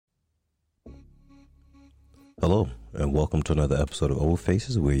Hello, and welcome to another episode of Old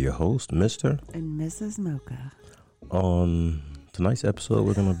Faces. We're your host, Mr. and Mrs. Mocha. On tonight's episode,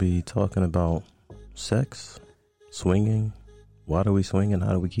 we're going to be talking about sex, swinging. Why do we swing and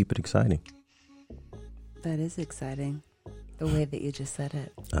how do we keep it exciting? That is exciting, the way that you just said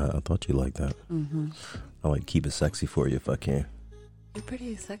it. I thought you liked that. Mm-hmm. I like to keep it sexy for you if I can. You're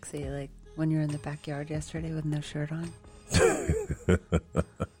pretty sexy, like when you were in the backyard yesterday with no shirt on.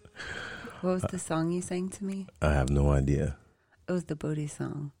 What was the song you sang to me? I have no idea. It was the Bodhi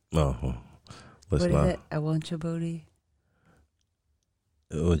song. Oh, What is it? I want your Bodhi.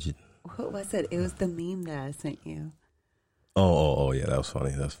 What was it? It was the meme that I sent you. Oh, yeah, that was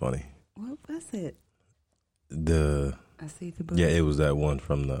funny. That's funny. What was it? I see the Bodhi. Yeah, it was that one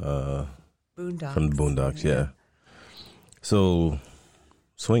from the Boondocks. From the Boondocks, yeah. So,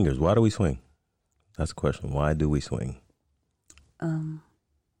 swingers, why do we swing? That's the question. Why do we swing?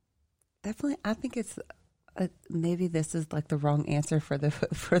 Definitely, I think it's maybe this is like the wrong answer for the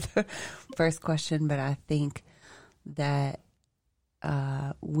first question, but I think that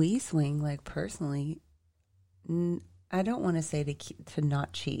we swing, like personally. I don't want to say to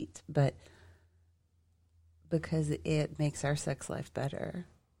not cheat, but because it makes our sex life better.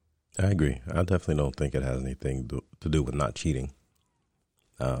 I agree. I definitely don't think it has anything to do with not cheating.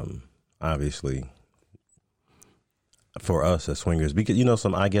 Obviously, for us as swingers, because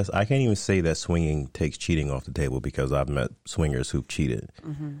I guess I can't even say that swinging takes cheating off the table because I've met swingers who've cheated.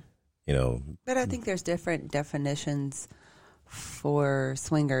 Mm-hmm. But I think there's different definitions for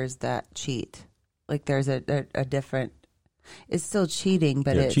swingers that cheat. Like there's a different. It's still cheating,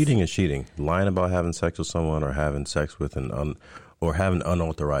 but cheating is cheating. Lying about having sex with someone or having sex with or having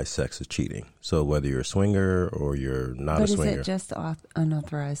unauthorized sex is cheating. So whether you're a swinger or you're not a swinger. But is it just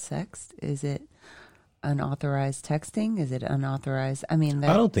unauthorized sex? Is it unauthorized texting? Is it unauthorized? I mean,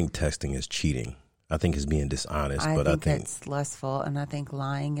 I don't think texting is cheating. I think it's being dishonest. I think it's lustful, and I think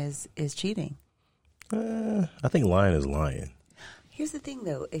lying is cheating. I think lying is lying. Here's the thing,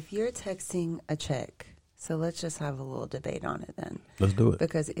 though. If you're texting a chick, so let's just have a little debate on it then. Let's do it.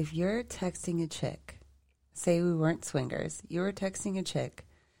 Because if you're texting a chick, say we weren't swingers, you were texting a chick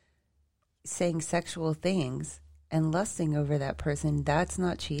saying sexual things and lusting over that person, that's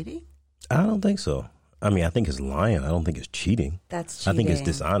not cheating? I don't think so. I mean, I think it's lying. I don't think it's cheating. That's cheating. I think it's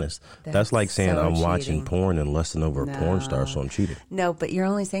dishonest. That's like saying I'm watching porn and lusting over a porn star, so I'm cheating. No, but you're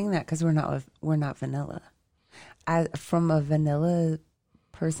only saying that because we're not vanilla. From a vanilla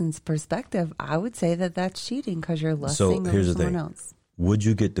person's perspective, I would say that that's cheating because you're lusting over someone else. Would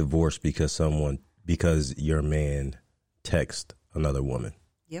you get divorced because your man text another woman?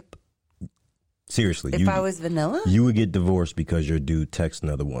 Yep. Seriously. If I was vanilla? You would get divorced because your dude texts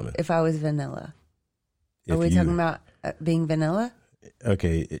another woman. If I was vanilla. Are we talking about being vanilla?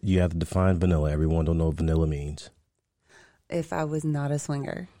 Okay, you have to define vanilla. Everyone don't know what vanilla means. If I was not a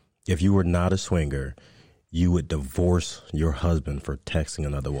swinger. If you were not a swinger, you would divorce your husband for texting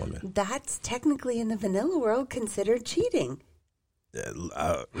another woman. That's technically in the vanilla world considered cheating.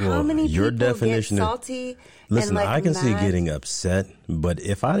 How many your people definition get salty? Listen, and I can see getting upset, but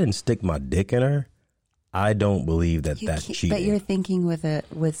if I didn't stick my dick in her, I don't believe that's cheating. But you're thinking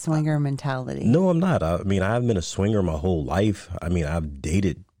with swinger mentality. No, I'm not. I mean, I haven't been a swinger my whole life. I mean, I've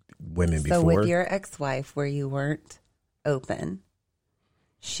dated women before. So with your ex-wife where you weren't open,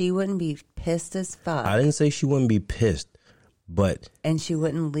 she wouldn't be pissed as fuck. I didn't say she wouldn't be pissed, but... And she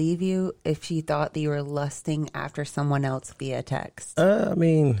wouldn't leave you if she thought that you were lusting after someone else via text. I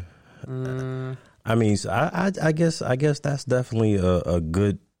guess that's definitely a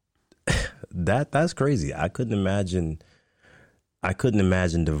good... That's crazy. I couldn't imagine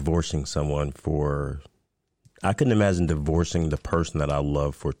divorcing someone I couldn't imagine divorcing the person that I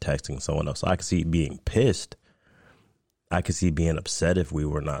love for texting someone else. I could see being pissed. I could see being upset if we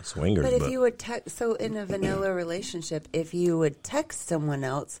were not swingers. But if you would so in a vanilla relationship, if you would text someone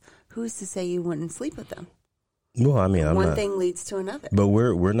else, who's to say you wouldn't sleep with them? Well, I mean, one thing leads to another. But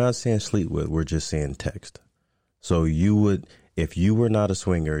we're not saying sleep with. We're just saying text. So you would, if you were not a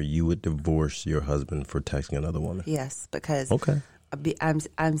swinger, you would divorce your husband for texting another woman. Yes, because okay,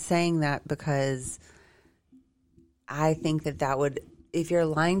 I'm saying that because I think that would. If you're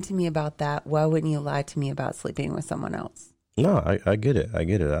lying to me about that, why wouldn't you lie to me about sleeping with someone else? No, I get it. I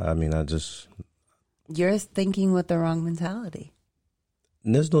mean, you're thinking with the wrong mentality.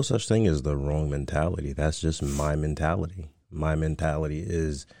 There's no such thing as the wrong mentality. That's just my mentality. My mentality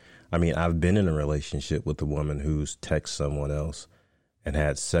is, I mean, I've been in a relationship with a woman who's texted someone else and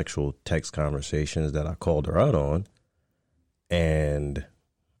had sexual text conversations that I called her out on, and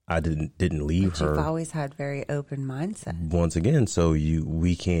I didn't leave her. You've always had very open mindset. Once again, so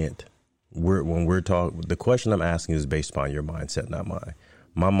we can't When we're talking, the question I'm asking is based upon your mindset, not mine.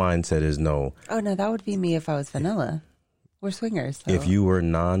 My mindset is no. Oh, no, that would be me if I was vanilla. We're swingers. So. If you were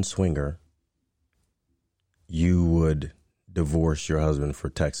non-swinger, you would divorce your husband for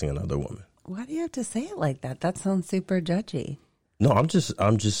texting another woman. Why do you have to say it like that? That sounds super judgy. No, I'm just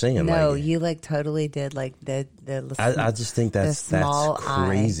saying. No, like, you like totally did like the. I just think that's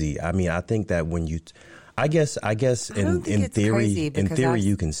crazy. I mean, I think that when you, I guess in theory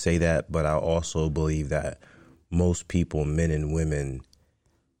you can say that, but I also believe that most people, men and women,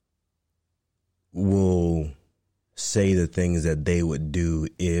 will say the things that they would do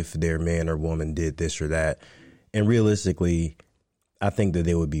if their man or woman did this or that. And realistically, I think that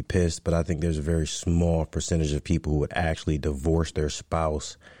they would be pissed, but I think there's a very small percentage of people who would actually divorce their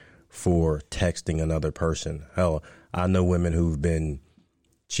spouse for texting another person. Hell, I know women who've been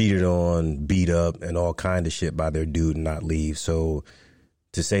cheated on, beat up, and all kind of shit by their dude and not leave. So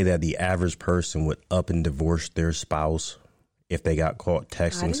to say that the average person would up and divorce their spouse if they got caught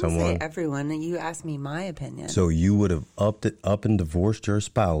texting someone. I didn't say everyone. You asked me my opinion. So you would have up and divorced your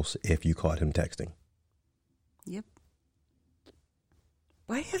spouse if you caught him texting? Yep.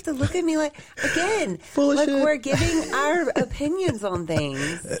 Why do you have to look at me like, again, full of like shit. We're giving our opinions on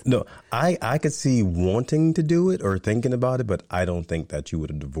things. No, I could see wanting to do it or thinking about it, but I don't think that you would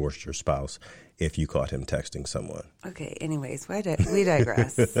have divorced your spouse if you caught him texting someone. Okay, anyways, we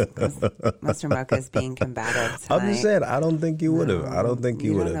digress. Mr. Mocha is being combative tonight. I'm just saying, I don't think you would have. I don't think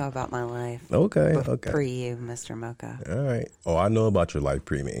you would have. You don't know about my life. Okay. Pre you, Mr. Mocha. All right. Oh, I know about your life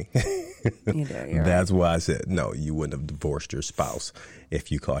pre me. You do, you're That's right. why I said, no, you wouldn't have divorced your spouse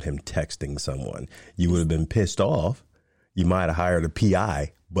if you caught him texting someone. You would have been pissed off. You might have hired a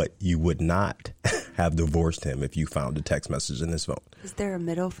PI, but you would not have divorced him if you found a text message in his phone. Is there a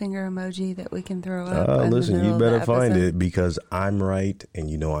middle finger emoji that we can throw up? Listen, you better find it because I'm right and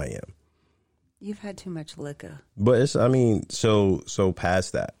you know I am. You've had too much liquor. But it's, I mean, so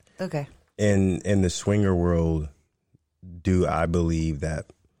past that. Okay. In the swinger world, do I believe that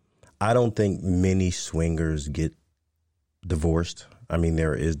I don't think many swingers get divorced. I mean,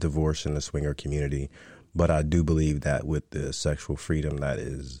 there is divorce in the swinger community, but I do believe that with the sexual freedom that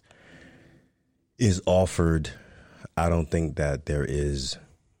is offered, I don't think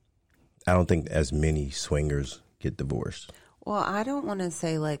as many swingers get divorced. Well, I don't want to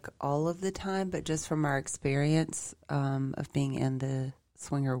say like all of the time, but just from our experience of being in the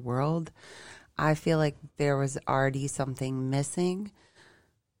swinger world, I feel like there was already something missing.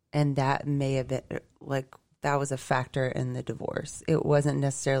 And that may have been like that was a factor in the divorce. It wasn't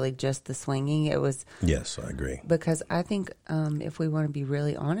necessarily just the swinging. It was. Yes, I agree. Because I think if we want to be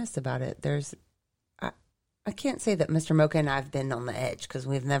really honest about it, I can't say that Mr. Mocha and I have been on the edge because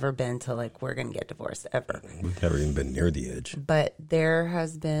we've never been to like we're going to get divorced ever. We've never even been near the edge. But there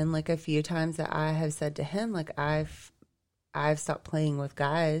has been like a few times that I have said to him like I've stopped playing with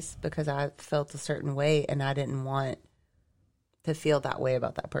guys because I felt a certain way and I didn't want to feel that way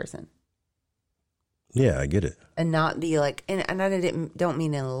about that person. Yeah, I get it. And not be like, and I don't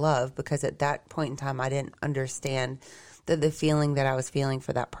mean in love because at that point in time I didn't understand that the feeling that I was feeling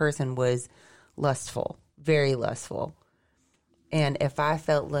for that person was lustful, very lustful. And if I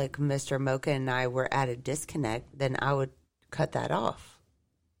felt like Mr. Mocha and I were at a disconnect, then I would cut that off.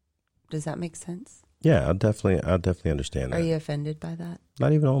 Does that make sense? Yeah, I definitely understand that. Are you offended by that?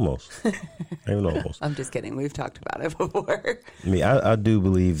 Not even almost. Not even almost. I'm just kidding. We've talked about it before. I mean, I do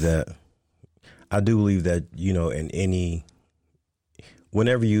believe that, you know,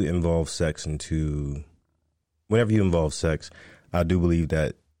 whenever you involve sex, I do believe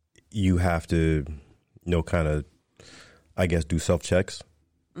that you have to, you know, kind of, I guess, do self-checks.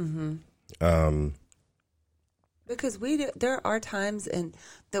 Mm-hmm. Because there are times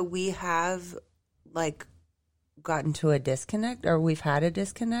that we have like gotten to a disconnect or we've had a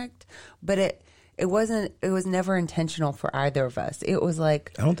disconnect, but it was never intentional for either of us. It was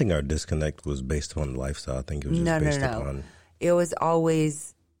like, I don't think our disconnect was based on lifestyle. I think it was just based upon it was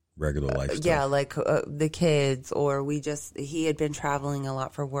always regular life stuff. Yeah, like the kids, or he had been traveling a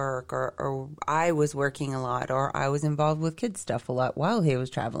lot for work, or I was working a lot, or I was involved with kids stuff a lot while he was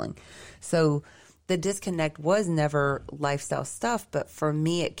traveling. So the disconnect was never lifestyle stuff, but for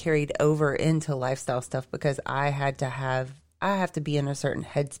me it carried over into lifestyle stuff because I have to be in a certain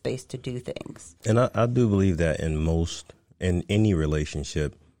headspace to do things. And I do believe that in any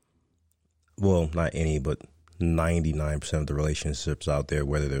relationship, well, not any, but 99% of the relationships out there,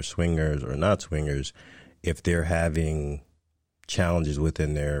 whether they're swingers or not swingers, if they're having challenges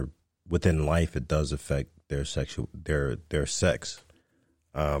within life, it does affect their sex.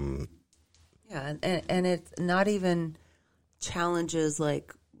 Yeah, and it's not even challenges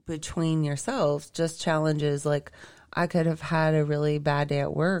like between yourselves, just challenges. Like, I could have had a really bad day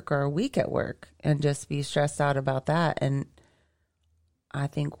at work or a week at work and just be stressed out about that. And I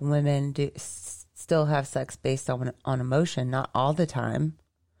think women still have sex based on emotion, not all the time.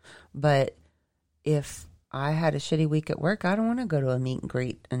 But if I had a shitty week at work, I don't want to go to a meet and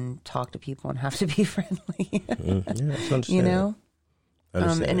greet and talk to people and have to be friendly. You know?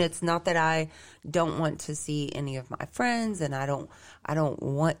 And it's not that I don't want to see any of my friends, and I don't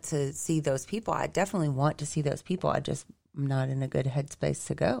want to see those people. I definitely want to see those people. I just am not in a good headspace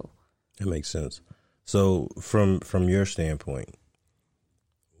to go. It makes sense. So from your standpoint,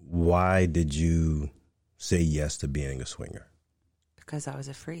 why did you say yes to being a swinger? Because I was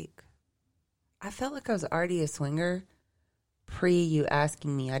a freak. I felt like I was already a swinger pre you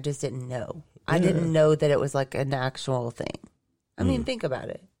asking me. I just didn't know. Yeah. I didn't know that it was like an actual thing. I mean, think about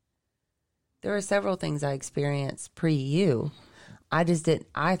it. There were several things I experienced pre you. I just didn't.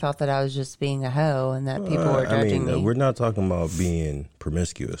 I thought that I was just being a hoe and that people were judging me. We're not talking about being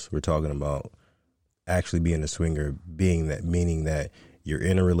promiscuous. We're talking about actually being a swinger, meaning that you're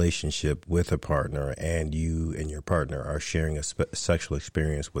in a relationship with a partner and you and your partner are sharing a sexual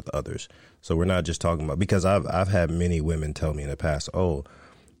experience with others. So we're not just talking about, because I've had many women tell me in the past, oh,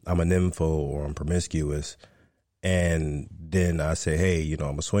 I'm a nympho or I'm promiscuous. And then I say, hey, you know,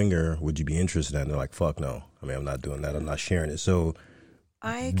 I'm a swinger. Would you be interested in it? They're like, fuck no. I mean, I'm not doing that. I'm not sharing it. So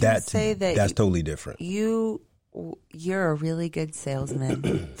I can say that that's totally different. You're a really good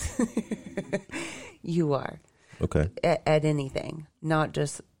salesman. You are. Okay. At anything, not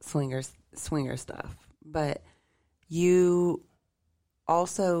just swinger stuff. But you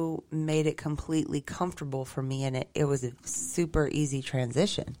also made it completely comfortable for me, and it was a super easy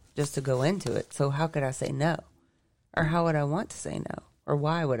transition just to go into it. So how could I say no? Or how would I want to say no? Or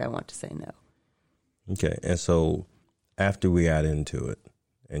why would I want to say no? Okay. And so after we got into it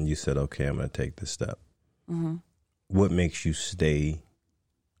and you said, okay, I'm going to take this step, what makes you stay?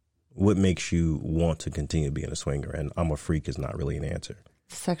 What makes you want to continue being a swinger? And I'm a freak is not really an answer.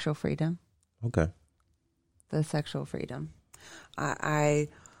 Sexual freedom. Okay. The sexual freedom.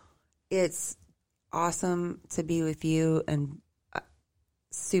 It's awesome to be with you, and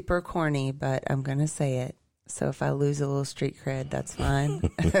super corny, but I'm going to say it. So if I lose a little street cred, that's fine.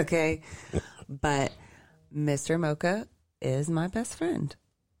 Okay. But Mr. Mocha is my best friend.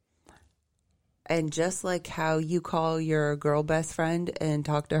 And just like how you call your girl best friend and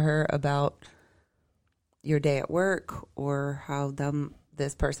talk to her about your day at work or how dumb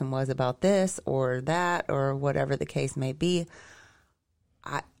this person was about this or that or whatever the case may be,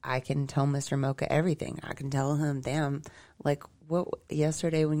 I can tell Mr. Mocha everything. I can tell him, damn, like what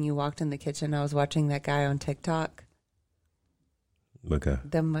yesterday when you walked in the kitchen, I was watching that guy on TikTok. Okay.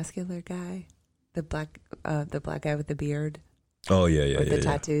 The muscular guy, the black guy with the beard. Oh yeah, with the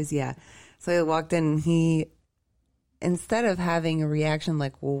tattoos, yeah. So he walked in, and he, instead of having a reaction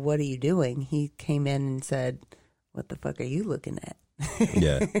like, well, what are you doing? He came in and said, what the fuck are you looking at?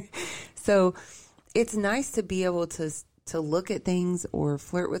 Yeah. So it's nice to be able to look at things or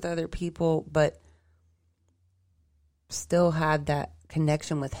flirt with other people, but still have that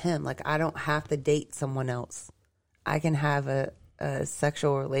connection with him. Like, I don't have to date someone else. I can have a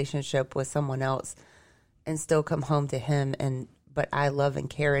sexual relationship with someone else and still come home to him, but I love and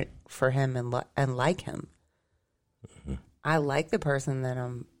care for him and like him. Mm-hmm. I like the person that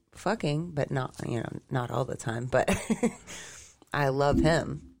I'm fucking, but not all the time, but I love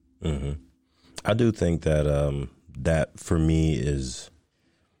him. Mm-hmm. I do think that that for me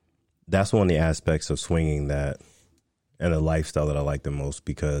that's one of the aspects of swinging and a lifestyle that I like the most,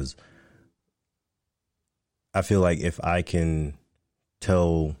 because I feel like if I can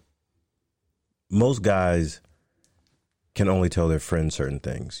tell, most guys can only tell their friends certain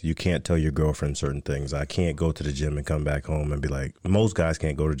things. You can't tell your girlfriend certain things. I can't go to the gym and come back home and be like, most guys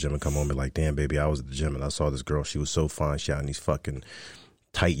can't go to the gym and come home and be like, damn, baby, I was at the gym and I saw this girl. She was so fine. She had in these fucking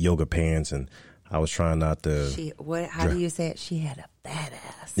tight yoga pants and I was trying not to. How do you say it? She had a fat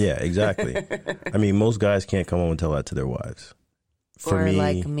ass. Yeah, exactly. I mean, most guys can't come home and tell that to their wives. Or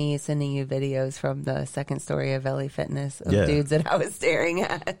like me sending you videos from the second story of LA Fitness of dudes that I was staring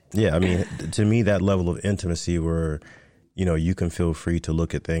at. Yeah, I mean, to me, that level of intimacy where, you know, you can feel free to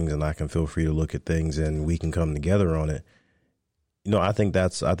look at things and I can feel free to look at things and we can come together on it. You know, I think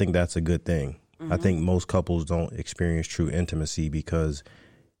that's a good thing. Mm-hmm. I think most couples don't experience true intimacy because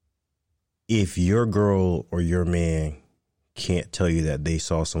if your girl or your man can't tell you that they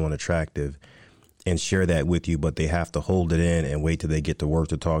saw someone attractive and share that with you, but they have to hold it in and wait till they get to work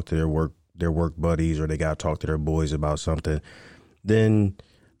to talk to their work buddies, or they got to talk to their boys about something, then,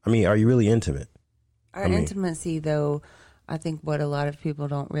 I mean, are you really intimate? Intimacy, though, I think what a lot of people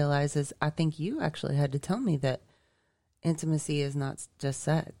don't realize is I think you actually had to tell me that intimacy is not just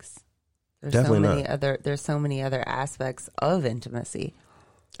sex. There's so many other aspects of intimacy.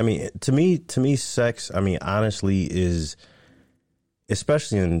 I mean, to me, sex, I mean, honestly, is,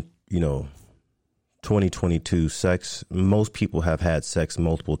 especially in, 2022, sex, most people have had sex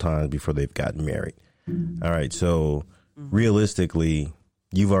multiple times before they've gotten married. All right. So realistically,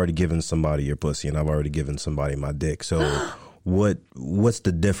 you've already given somebody your pussy and I've already given somebody my dick. So what's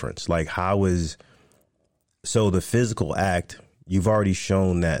the difference? Like, so the physical act, you've already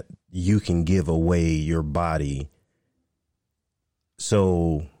shown that you can give away your body.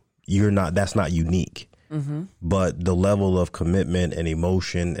 So that's not unique. Mm-hmm. But the level of commitment and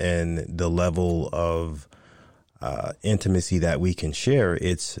emotion and the level of intimacy that we can share,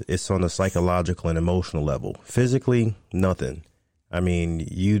 it's on a psychological and emotional level. Physically, nothing. I mean,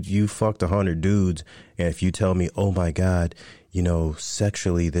 you fucked 100 dudes, and if you tell me, oh my God,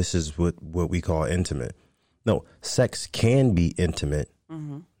 sexually, this is what we call intimate. No, sex can be intimate,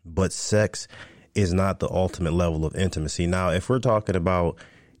 but sex is not the ultimate level of intimacy. Now, if we're talking about,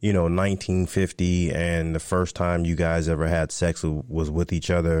 1950 and the first time you guys ever had sex was with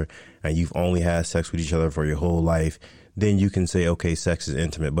each other and you've only had sex with each other for your whole life, then you can say, okay, sex is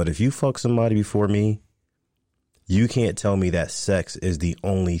intimate. But if you fuck somebody before me, you can't tell me that sex is the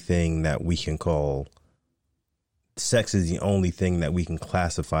only thing that we can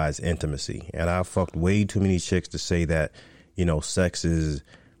classify as intimacy. And I fucked way too many chicks to say that, sex is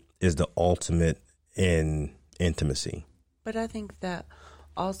the ultimate in intimacy. But I think that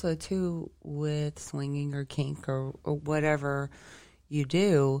also too, with swinging or kink or whatever you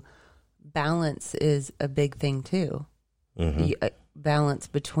do, balance is a big thing too. Mm-hmm. Balance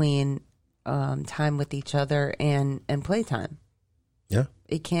between time with each other and playtime. Yeah,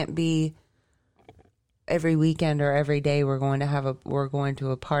 it can't be every weekend or every day we're going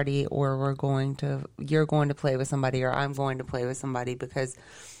to a party, or you're going to play with somebody or I'm going to play with somebody, because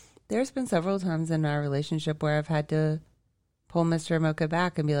there's been several times in our relationship where I've had to pull Mr. Mocha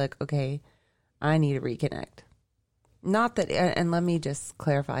back and be like, okay, I need to reconnect. Not that, and let me just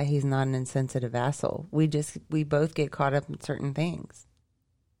clarify, he's not an insensitive asshole. We both get caught up in certain things,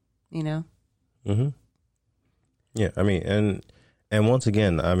 Mm-hmm. Yeah, I mean, and once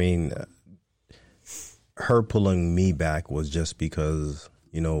again, I mean, her pulling me back was just because,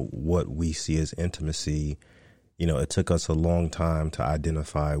 what we see as intimacy, it took us a long time to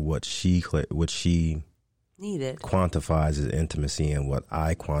identify what she needed, quantifies as intimacy, and what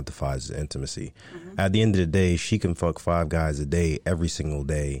I quantify as intimacy. Mm-hmm. At the end of the day, she can fuck 5 guys a day, every single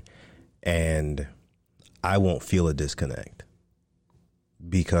day, and I won't feel a disconnect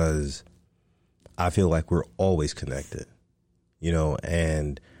because I feel like we're always connected,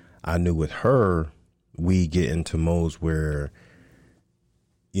 and I knew with her, we get into modes where,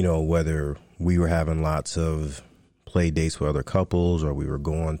 whether we were having lots of play dates with other couples or we were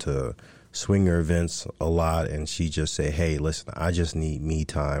going to swinger events a lot, and she just say, hey, listen, I just need me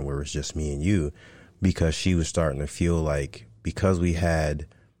time where it's just me and you, because she was starting to feel like because we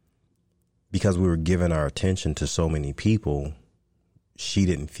were giving our attention to so many people, she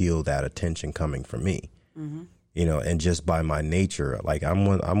didn't feel that attention coming from me. Mm-hmm. And just by my nature, like I'm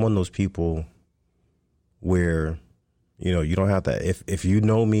one of those people where, you don't have to, if you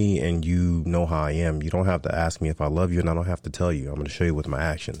know me and you know how I am, you don't have to ask me if I love you, and I don't have to tell you. I'm going to show you with my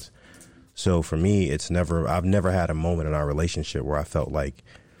actions. So for me, I've never had a moment in our relationship where I felt like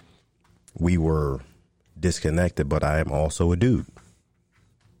we were disconnected, but I am also a dude.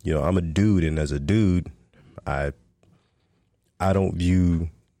 I'm a dude, and as a dude, I don't view.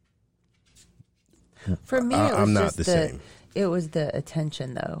 For me, I'm not the same. It was the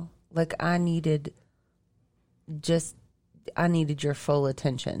attention, though. Like I needed your full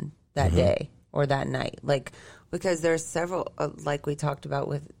attention that mm-hmm. day or that night, like, because there's several, like we talked about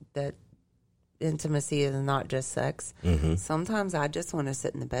with that. Intimacy is not just sex. Mm-hmm. Sometimes I just want to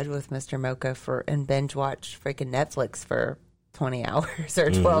sit in the bed with Mr. Mocha and binge watch freaking Netflix for 20 hours or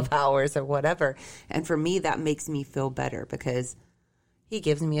 12 mm-hmm. hours or whatever. And for me, that makes me feel better because he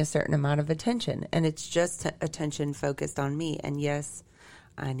gives me a certain amount of attention, and it's just attention focused on me. And yes,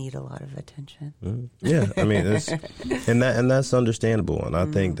 I need a lot of attention. Mm-hmm. Yeah, I mean, and that's understandable. And I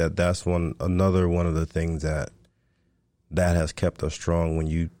mm-hmm. think that's another one of the things that has kept us strong when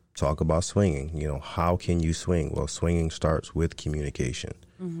you talk about swinging. How can you swing? Well, swinging starts with communication.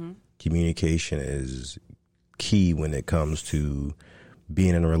 Mm-hmm. Communication is key when it comes to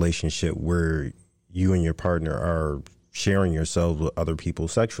being in a relationship where you and your partner are sharing yourselves with other people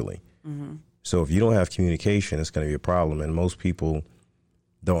sexually. Mm-hmm. So if you don't have communication, it's going to be a problem. And most people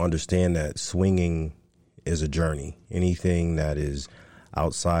don't understand that swinging is a journey. Anything that is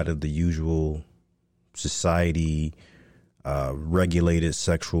outside of the usual society, regulated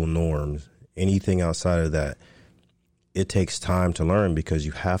sexual norms, anything outside of that, it takes time to learn, because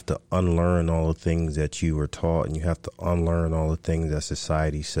you have to unlearn all the things that you were taught, and you have to unlearn all the things that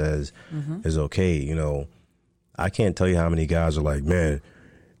society says is okay. You know, I can't tell you how many guys are like, man,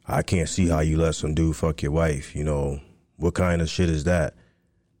 I can't see how you let some dude fuck your wife. You know, what kind of shit is that?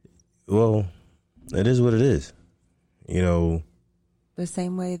 Well, it is what it is. You know, the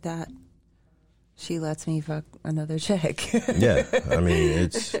same way that she lets me fuck another chick. Yeah, I mean,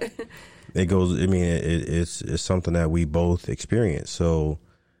 it goes. I mean, it's something that we both experience. So,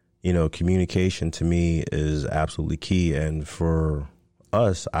 you know, communication to me is absolutely key. And for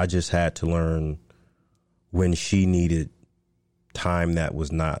us, I just had to learn when she needed time that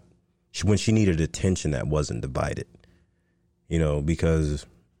was not, when she needed attention that wasn't divided. You know, because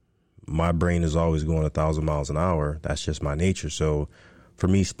my brain is always going 1,000 miles an hour. That's just my nature. So for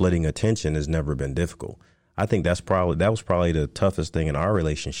me, splitting attention has never been difficult. I think that was probably the toughest thing in our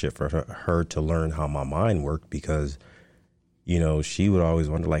relationship, for her to learn how my mind worked, because, you know, she would always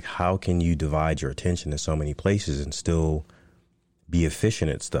wonder, like, how can you divide your attention in so many places and still be efficient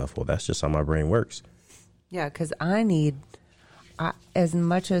at stuff? Well, that's just how my brain works. Yeah, because as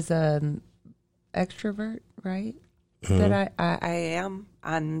much as an extrovert, right, that I am,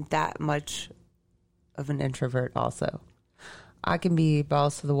 I'm that much of an introvert also. I can be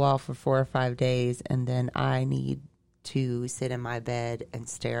balls to the wall for 4 or 5 days, and then I need to sit in my bed and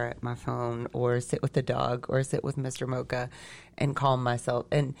stare at my phone, or sit with the dog, or sit with Mr. Mocha and calm myself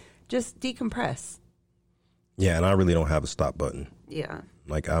and just decompress. Yeah, and I really don't have a stop button. Yeah.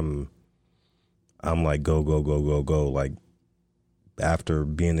 Like I'm like go, go, go, go, go. Like, after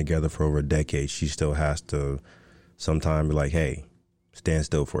being together for over a decade, she still has to sometime be like, hey, stand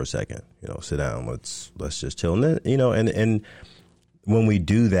still for a second, you know, sit down, let's just chill. And then, you know, and when we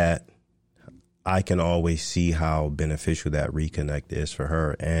do that, I can always see how beneficial that reconnect is for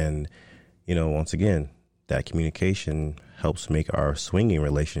her. And, you know, once again, that communication helps make our swinging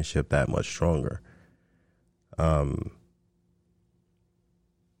relationship that much stronger.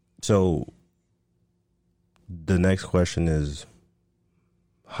 So the next question is,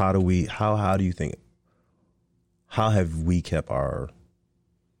 how do you think, how have we kept our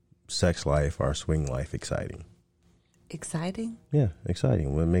sex life, our swing life exciting? Exciting? Yeah,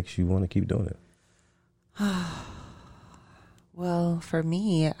 exciting. What makes you want to keep doing it? Well, for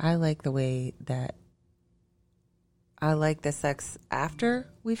me, I like the way that I like the sex after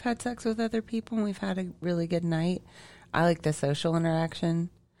we've had sex with other people and we've had a really good night. I like the social interaction,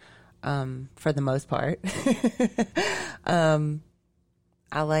 for the most part.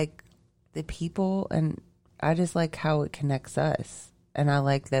 I like the people, and I just like how it connects us. And I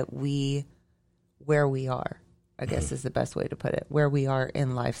like that where we are, I guess is the best way to put it, where we are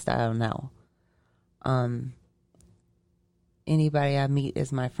in lifestyle now. Anybody I meet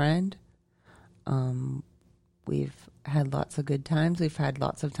is my friend. We've had lots of good times. We've had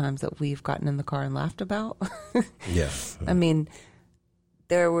lots of times that we've gotten in the car and laughed about. Yeah. I mean,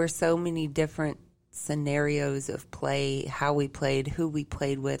 there were so many different scenarios of play, how we played, who we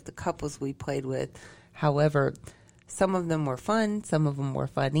played with, the couples we played with. However, some of them were fun, some of them were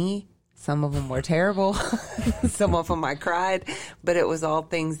funny, some of them were terrible, some of them I cried, but it was all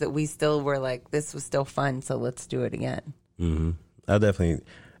things that we still were like, this was still fun, so let's do it again. Mm-hmm. I definitely,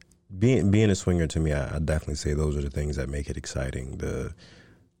 being a swinger to me, I definitely say those are the things that make it exciting.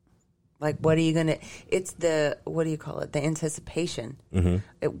 Like, what are you going to, it's the, what do you call it? The anticipation.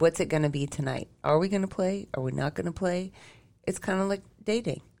 Mm-hmm. What's it going to be tonight? Are we going to play? Are we not going to play? It's kind of like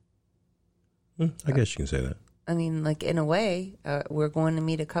dating. I guess you can say that. I mean, like, in a way, we're going to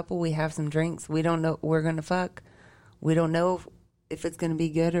meet a couple. We have some drinks. We don't know. We're going to fuck. We don't know if it's going to be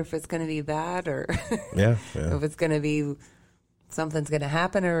good or if it's going to be bad, or yeah. if it's going to be something's going to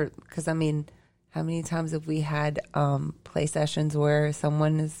happen. Or because, I mean, how many times have we had play sessions where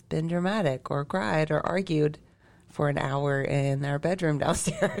someone has been dramatic or cried or argued for an hour in our bedroom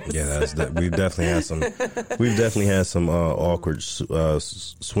downstairs? Yeah, we've definitely had some awkward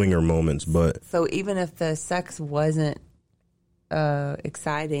swinger moments. But so even if the sex wasn't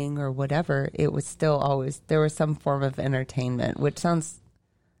exciting or whatever, it was still always, there was some form of entertainment.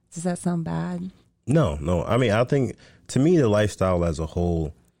 Does that sound bad? No. I mean, I think, to me, the lifestyle as a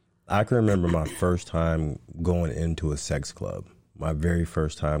whole, I can remember my first time going into a sex club, my very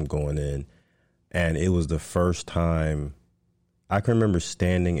first time going in. And it was the first time I can remember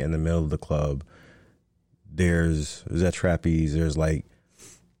standing in the middle of the club. There's that trapeze. There's like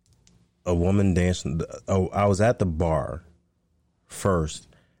a woman dancing. Oh, I was at the bar first,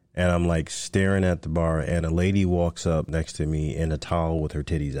 and I'm like staring at the bar, and a lady walks up next to me in a towel with her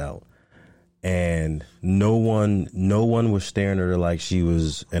titties out, and no one was staring at her like she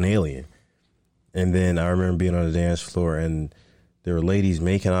was an alien. And then I remember being on the dance floor, and there were ladies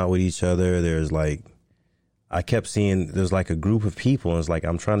making out with each other. There's like, I kept seeing there's like a group of people, and it's like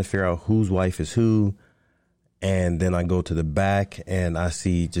I'm trying to figure out whose wife is who. And then I go to the back, and I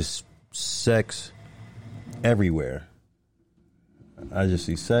see just sex everywhere. I just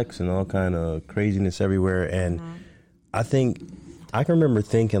see sex and all kind of craziness everywhere. And I think I can remember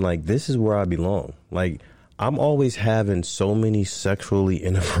thinking, like, this is where I belong. Like, I'm always having so many sexually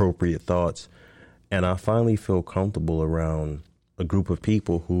inappropriate thoughts, and I finally feel comfortable around a group of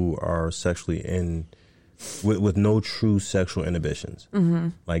people who are sexually with no true sexual inhibitions. Mm-hmm.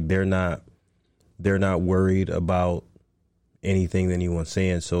 Like, they're not worried about anything that anyone's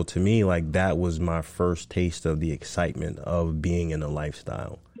saying. So to me, like, that was my first taste of the excitement of being in a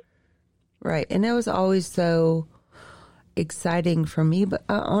lifestyle. Right. And it was always so exciting for me, but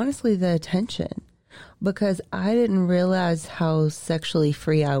honestly, the attention, because I didn't realize how sexually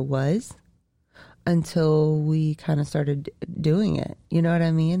free I was until we kind of started doing it. You know what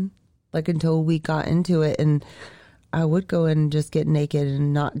I mean? Like, until we got into it, and I would go in and just get naked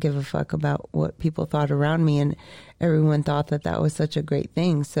and not give a fuck about what people thought around me. And everyone thought that that was such a great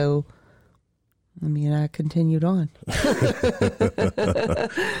thing. So, I mean, I continued on. Yeah.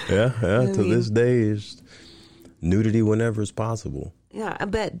 To this day, is nudity whenever it's possible. Yeah,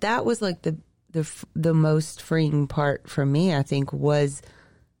 but that was like the most freeing part for me, I think, was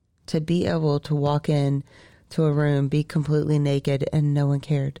to be able to walk in to a room, be completely naked, and no one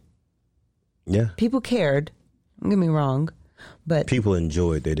cared. Yeah. People cared. Don't get me wrong, but people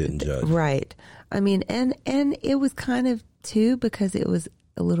enjoyed, they didn't judge. Right. I mean, and it was kind of too, because it was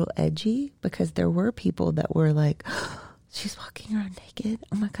a little edgy, because there were people that were like, oh, she's walking around naked.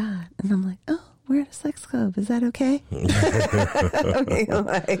 Oh my God. And I'm like, oh, we're at a sex club. Is that okay? I mean,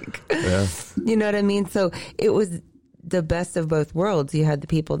 like, yeah. You know what I mean? So it was the best of both worlds. You had the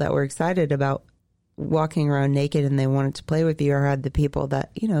people that were excited about walking around naked and they wanted to play with you, or had the people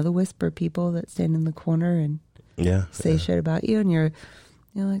that, you know, the whisper people that stand in the corner and say shit about you, and you're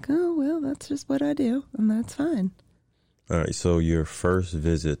like, oh, well, that's just what I do, and that's fine. All right, so your first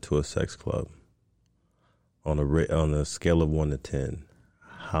visit to a sex club, on a scale of 1 to 10,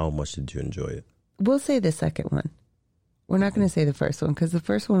 how much did you enjoy it? We'll say the second one. We're not going to say the first one, because the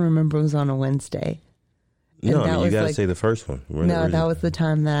first one, remember, was on a Wednesday. And no, I mean, you got to say the first one. That was the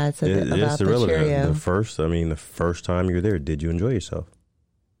time that I said about the Cheerio. The first time you were there, did you enjoy yourself?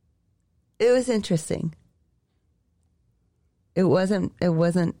 It was interesting. It wasn't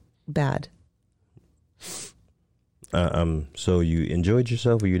bad. So you enjoyed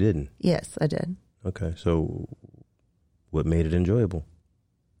yourself, or you didn't? Yes, I did. Okay, so what made it enjoyable?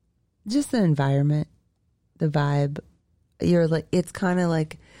 Just the environment, the vibe. You're like, it's kind of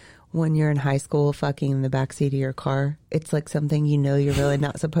like when you're in high school fucking in the backseat of your car. It's like something you know you're really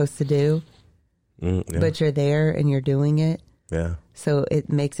not supposed to do, but you're there and you're doing it. Yeah. So it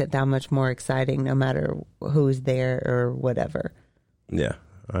makes it that much more exciting, no matter who's there or whatever. Yeah,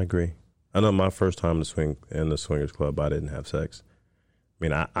 I agree. I know my first time in the swingers club, I didn't have sex. I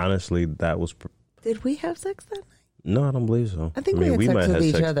mean, honestly, that was. Did we have sex that night? No, I don't believe so. I think we might have sex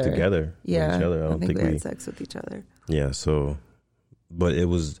with each other. Together. Yeah, with each other. I think we had sex with each other. Yeah. So, but it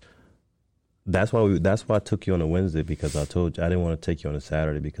was. That's why I took you on a Wednesday, because I told you I didn't want to take you on a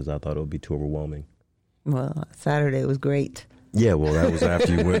Saturday because I thought it would be too overwhelming. Well, Saturday was great. Yeah, well, that was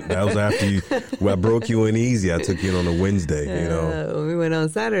after you went. That was after you. Well, I broke you in easy. I took you in on a Wednesday. You know, when we went on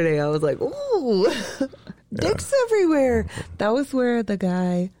Saturday, I was like, "Ooh, dicks everywhere." That was where the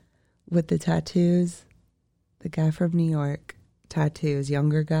guy with the tattoos, the guy from New York, tattoos,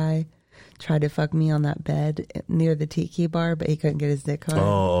 younger guy, tried to fuck me on that bed near the tiki bar, but he couldn't get his dick hard.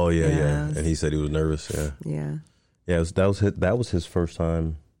 Oh yeah. And he said he was nervous. Yeah. That was his first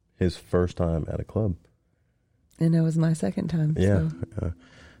time. His first time at a club. And it was my second time. Yeah. So.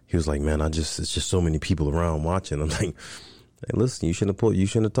 He was like, man, it's just so many people around watching. I'm like, hey, listen, you shouldn't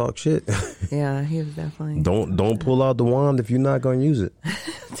have talked shit. Yeah, he was definitely. Don't pull out the wand if you're not going to use it.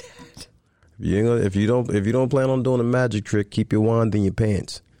 If you don't plan on doing a magic trick, keep your wand in your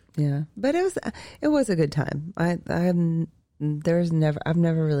pants. Yeah, but it was a good time. I've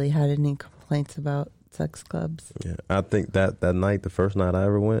never really had any complaints about sex clubs. Yeah, I think that night, the first night I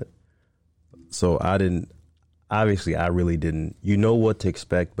ever went, so I really didn't. You know what to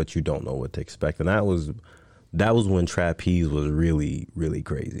expect, but you don't know what to expect, and that was when trapeze was really, really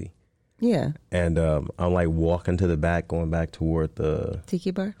crazy. Yeah. And I'm like walking to the back, going back toward the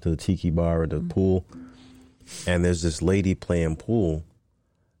tiki bar, or the pool, and there's this lady playing pool,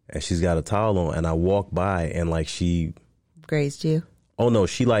 and she's got a towel on, and I walk by and like she grazed you. Oh no,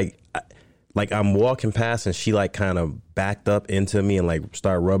 she like I'm walking past and she like kind of backed up into me and like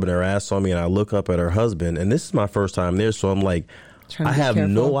started rubbing her ass on me, and I look up at her husband, and this is my first time there, so I'm like, I have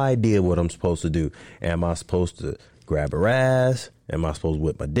no idea what I'm supposed to do. Am I supposed to grab her ass? Am I supposed to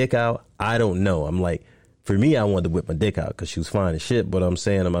whip my dick out? I don't know. I'm like, for me, I wanted to whip my dick out because she was fine as shit, but I'm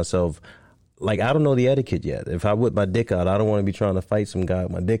saying to myself, like, I don't know the etiquette yet. If I whip my dick out, I don't want to be trying to fight some guy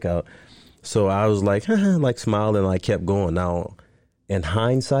with my dick out. So I was like, like smiling, and I kept going. Now, in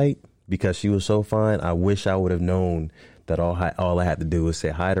hindsight, because she was so fine, I wish I would have known that all I had to do was say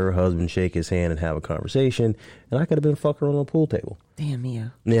hi to her husband, shake his hand, and have a conversation, and I could have been fucking on a pool table. Damn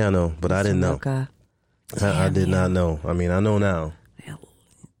you. Yeah, I know, but I didn't know. I did not know. I mean, I know now.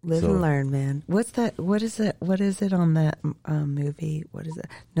 Live and learn, man. What's that? What is it? What is it on that movie? What is it?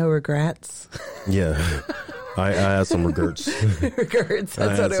 No Regrets? Yeah. I had some regrets. Regrets.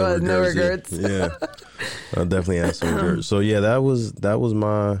 That's what it was. No regrets. Yeah. I definitely had some regrets. So yeah, that was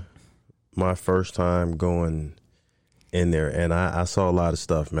my first time going in there, and I saw a lot of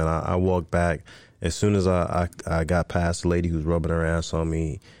stuff, man. I walked back as soon as I got past the lady who was rubbing her ass on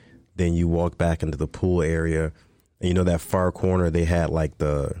me. Then you walk back into the pool area, and you know that far corner they had like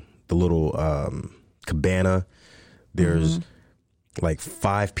the little cabana. There's like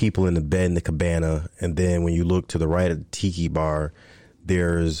 5 people in the bed in the cabana, and then when you look to the right at the tiki bar,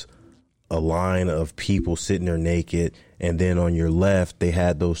 there's a line of people sitting there naked, and then on your left they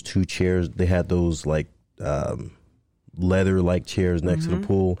had those 2 chairs. They had those like leather like chairs next to the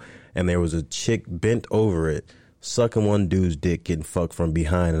pool, and there was a chick bent over it, sucking one dude's dick, getting fucked from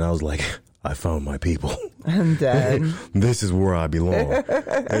behind, and I was like, I found my people. I'm dead. This is where I belong.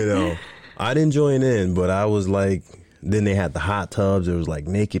 You know, I didn't join in, but I was like, then they had the hot tubs. There was like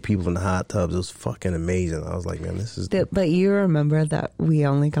naked people in the hot tubs. It was fucking amazing. I was like, man, this is... But you remember that we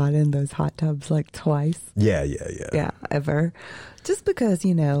only got in those hot tubs like twice? Yeah. Yeah, ever. Just because,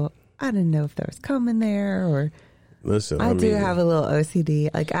 you know, I didn't know if there was cum in there or... Listen, I do have a little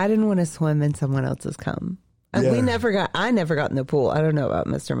OCD. Like, I didn't want to swim in someone else's cum. Yeah. I never got in the pool. I don't know about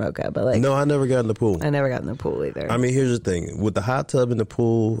Mr. Mocha, but like... No, I never got in the pool. I never got in the pool either. I mean, here's the thing. With the hot tub in the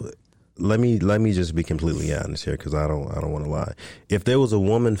pool... Let me just be completely honest here, because I don't want to lie. If there was a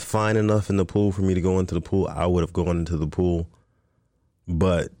woman fine enough in the pool for me to go into the pool, I would have gone into the pool.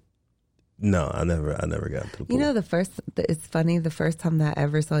 But no, I never got into the pool. You know, it's funny. The first time that I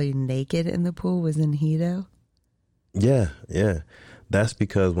ever saw you naked in the pool was in Hito. Yeah. That's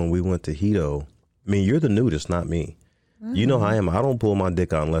because when we went to Hito, I mean, you're the nudist, not me. You know how I am. I don't pull my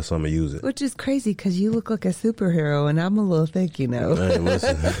dick out unless I'm going to use it. Which is crazy because you look like a superhero and I'm a little thick, you know. Hey,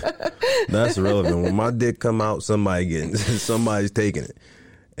 listen, that's irrelevant. When my dick come out, somebody's taking it.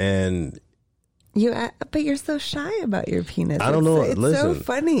 And but you're so shy about your penis. I don't know. It's listen, so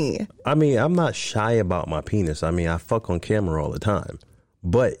funny. I mean, I'm not shy about my penis. I mean, I fuck on camera all the time.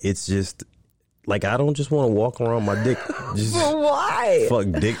 But it's just... Like, I don't just want to walk around my dick. Just but why?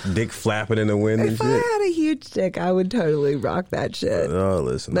 Fuck dick flapping in the wind and shit. If I had a huge dick, I would totally rock that shit. Oh,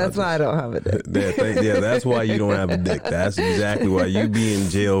 listen. That's why I don't have a dick. Yeah, that's why you don't have a dick. That's exactly why you be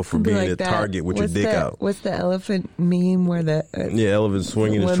in jail for being like a target with your dick out. What's the elephant meme where the... elephant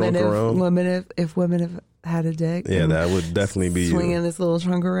swinging his trunk around? If women have had a dick. Yeah, that would definitely be you. Swinging this little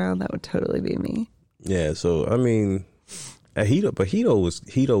trunk around, that would totally be me. Yeah, so, I mean... Hito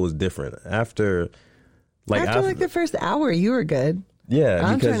was different. After the first hour, you were good. Yeah,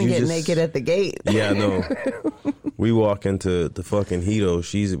 I'm trying to get naked at the gate. Yeah, I know. We walk into the fucking Hito.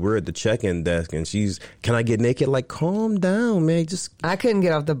 We're at the check-in desk, and can I get naked? Like, calm down, man. I couldn't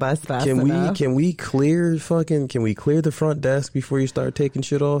get off the bus fast enough. Can we clear the front desk before you start taking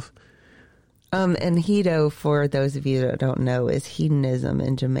shit off? And Hito, for those of you that don't know, is hedonism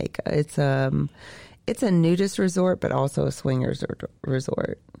in Jamaica. It's a nudist resort, but also a swingers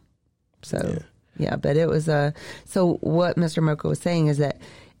resort. So, yeah, but it was so what Mr. Mocha was saying is that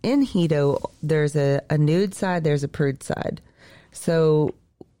in Hito, there's a nude side, there's a prude side. So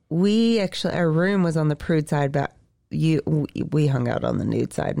our room was on the prude side, but we hung out on the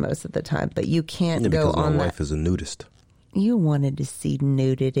nude side most of the time. But you can't go on. My wife is a nudist. You wanted to see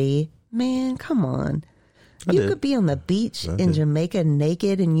nudity, man? Come on. You could be on the beach in Jamaica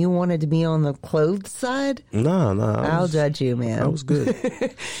naked and you wanted to be on the clothed side? No. I'll judge you, man. I was good.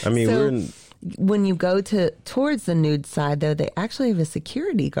 I mean, when you go towards the nude side, though, they actually have a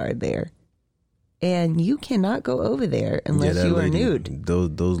security guard there. And you cannot go over there unless you are nude.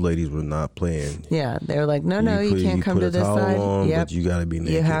 Those ladies were not playing. Yeah, they're like, no, you can't come to this side. But you got to be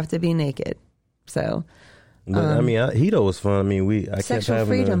naked. You have to be naked. So, but, I mean, Hito was fun. I mean, sexual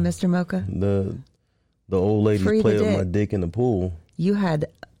freedom, Mr. Mocha. The old ladies play with my dick in the pool. You had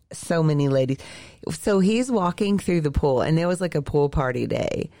so many ladies. So he's walking through the pool, and it was like a pool party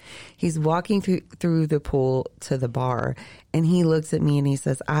day. He's walking through the pool to the bar, and he looks at me and he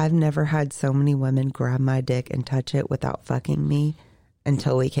says, I've never had so many women grab my dick and touch it without fucking me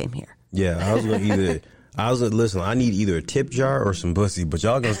until we came here. Yeah, listen, I need either a tip jar or some pussy, but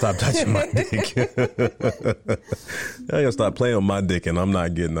y'all gonna stop touching my dick. Y'all gonna stop playing on my dick, and I'm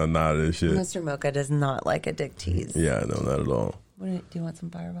not getting none out of this shit. Mr. Mocha does not like a dick tease. Yeah, no, not at all. Do you want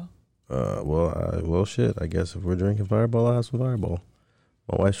some Fireball? Well, shit. I guess if we're drinking Fireball, I'll have some Fireball.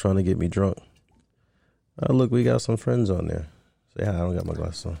 My wife's trying to get me drunk. Look, we got some friends on there. Say hi. I don't got my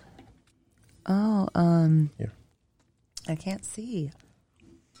glasses on. Oh, Here. I can't see.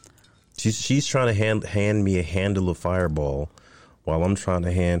 She's trying to hand me a handle of Fireball while I'm trying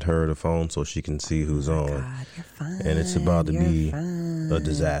to hand her the phone so she can see who's on. God, you're fine. And it's about to be a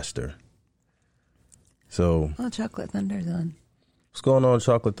disaster. So, Chocolate Thunder's on. What's going on,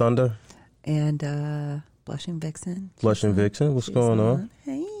 Chocolate Thunder? And Blushing Vixen. Blushing Vixen, what's going on?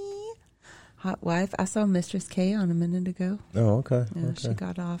 Hey. Hot Wife. I saw Mistress K on a minute ago. Oh, okay. Yeah, okay. she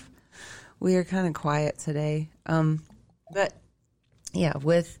got off. We are kind of quiet today. But yeah,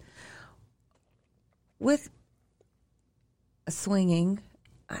 with swinging,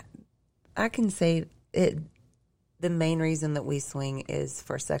 I can say it. The main reason that we swing is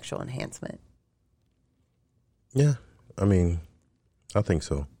for sexual enhancement. Yeah, I mean, I think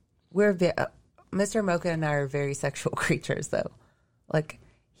so. We're Mr. Mocha and I are very sexual creatures, though. Like,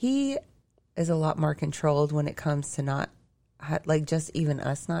 he is a lot more controlled when it comes to not, like, just even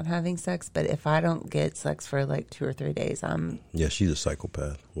us not having sex. But if I don't get sex for like 2 or 3 days, Yeah, she's a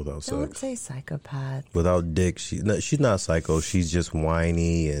psychopath without sex. Don't say psychopath. Without dick, she's not psycho. She's just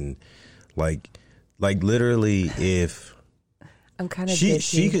whiny and like literally, if I'm kind of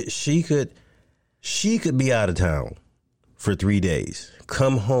she could be out of town for 3 days,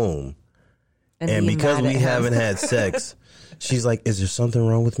 come home, and because we haven't had sex, she's like, "Is there something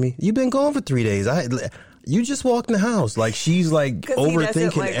wrong with me? You've been gone for 3 days. You just walked in the house." Like, she's like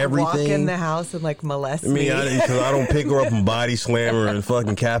overthinking like, everything. Walk in the house and like molest me. Because I don't pick her up and body slam her and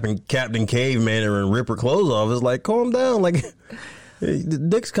fucking Captain Caveman her and rip her clothes off. It's like, calm down. Like, the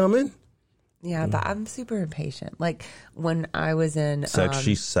dick's coming. Yeah, but I'm super impatient. Like, when I was in...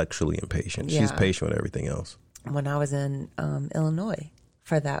 she's sexually impatient. Yeah. She's patient with everything else. When I was in Illinois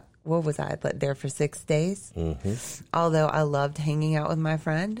for that, what was I there for 6 days? Mm-hmm. Although I loved hanging out with my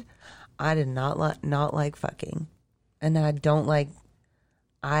friend, I did not like fucking. And I don't like...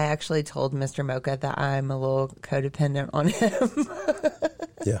 I actually told Mr. Mocha that I'm a little codependent on him.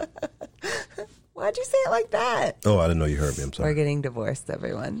 Yeah. Why'd you say it like that? Oh, I didn't know you heard me. I'm sorry. We're getting divorced,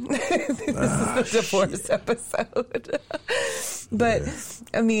 everyone. This is the divorce episode. But,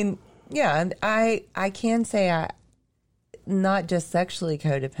 yeah. I mean, yeah, I can say I not just sexually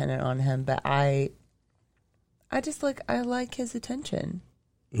codependent on him, but I just I like his attention.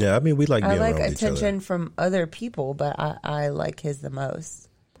 Yeah, I mean, we like being around each other. I like attention from other people, but I like his the most.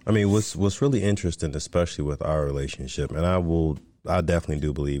 I mean, what's really interesting, especially with our relationship, and I definitely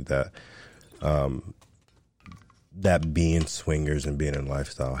do believe that that being swingers and being in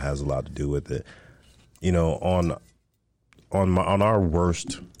lifestyle has a lot to do with it. You know, on our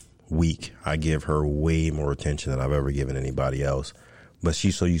worst week, I give her way more attention than I've ever given anybody else. But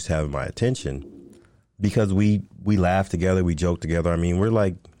she's so used to having my attention because we laugh together, we joke together. I mean, we're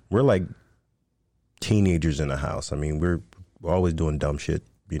like teenagers in the house. I mean, we're always doing dumb shit,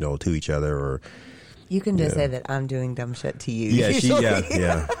 you know, to each other. Or you can just say that I'm doing dumb shit to you. Yeah,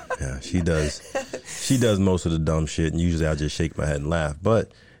 she does. She does most of the dumb shit, and usually I just shake my head and laugh.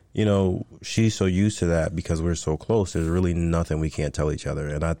 But, you know, she's so used to that because we're so close. There's really nothing we can't tell each other.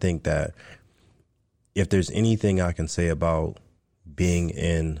 And I think that if there's anything I can say about being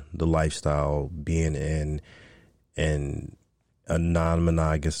in the lifestyle, being in an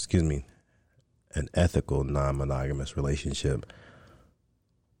ethical non-monogamous relationship,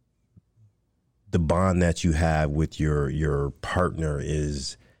 the bond that you have with your partner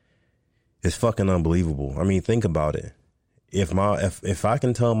is fucking unbelievable. I mean, think about it. If I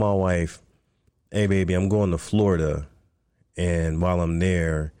can tell my wife, "Hey baby, I'm going to Florida, and while I'm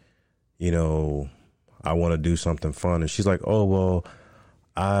there, you know, I want to do something fun," and she's like, "Oh well,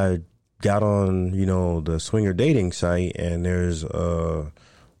 I got on, you know, the swinger dating site, and there's a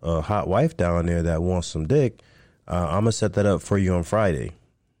hot wife down there that wants some dick. I'm gonna set that up for you on Friday."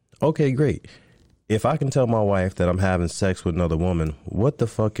 Okay, great. If I can tell my wife that I'm having sex with another woman, what the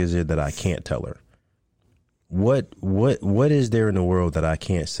fuck is it that I can't tell her? What is there in the world that I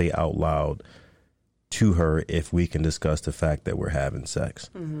can't say out loud to her if we can discuss the fact that we're having sex?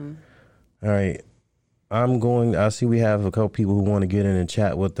 Mm-hmm. All right. I see we have a couple people who want to get in and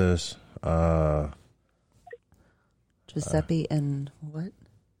chat with us. Giuseppe and what?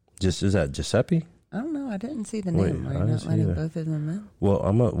 Is that Giuseppe? I don't know. I didn't see the name. Are you not letting both of them in?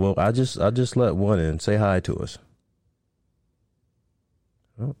 Well, I just let one in. Say hi to us.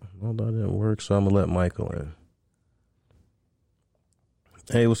 Oh, well, that didn't work, so I'm gonna let Michael in.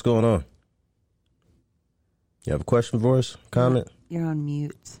 Hey, what's going on? You have a question for us? Comment? You're on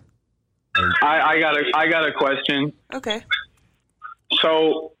mute. I got a question. Okay.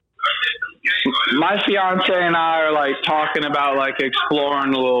 So my fiance and I are like talking about like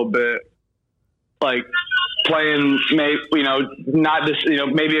exploring a little bit, like playing, maybe not just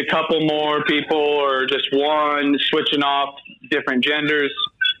maybe a couple more people or just one, switching off different genders.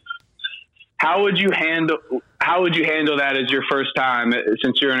 How would you handle that as your first time,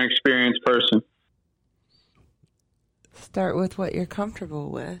 since you're an experienced person? Start with what you're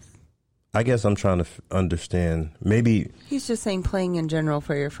comfortable with. I guess I'm trying to understand. Maybe he's just saying playing in general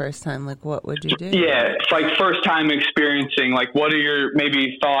for your first time. Like, what would you do? Yeah, it's like first time experiencing. Like, what are your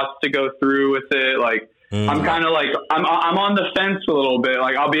maybe thoughts to go through with it? Like, I'm kind of like I'm on the fence a little bit.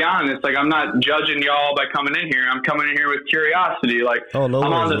 Like, I'll be honest. Like, I'm not judging y'all by coming in here. I'm coming in here with curiosity. Like, I'm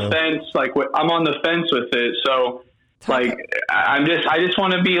on the fence. Like, I'm on the fence with it. So. Like, I just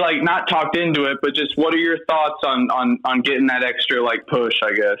want to be like not talked into it, but just what are your thoughts on getting that extra like push,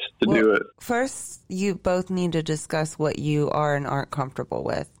 I guess, to do it? First, you both need to discuss what you are and aren't comfortable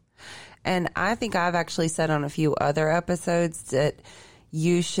with. And I think I've actually said on a few other episodes that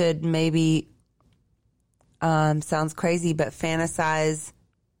you should maybe, sounds crazy, but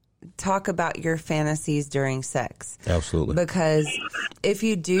talk about your fantasies during sex. Absolutely. Because if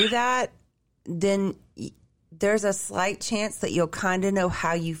you do that, then there's a slight chance that you'll kind of know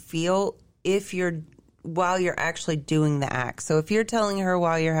how you feel while you're actually doing the act. So if you're telling her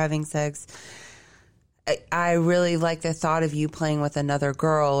while you're having sex, I really like the thought of you playing with another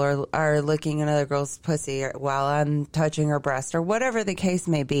girl or looking at another girl's pussy while I'm touching her breast or whatever the case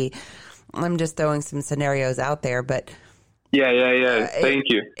may be. I'm just throwing some scenarios out there, but yeah. Thank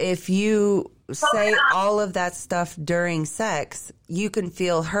you. If you say all of that stuff during sex, you can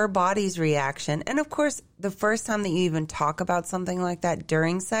feel her body's reaction. And of course, the first time that you even talk about something like that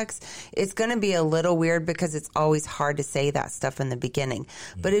during sex, it's going to be a little weird because it's always hard to say that stuff in the beginning.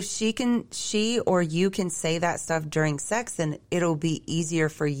 But if she or you can say that stuff during sex, then it'll be easier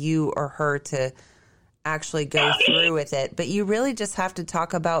for you or her to actually go through with it. But you really just have to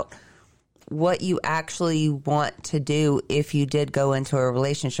talk about what you actually want to do if you did go into a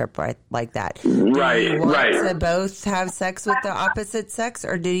relationship like that. Right, do you want to both have sex with the opposite sex,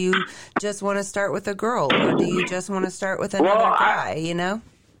 or do you just want to start with a girl, or do you just want to start with another guy,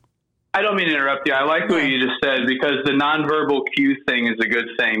 I don't mean to interrupt you. I like what you just said, because the nonverbal cue thing is a good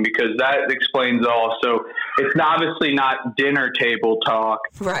thing, because that explains all. So it's obviously not dinner table talk,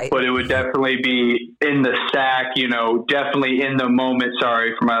 right? But it would definitely be in the sack, definitely in the moment.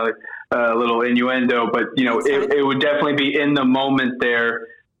 Sorry for my little innuendo, but it would definitely be in the moment there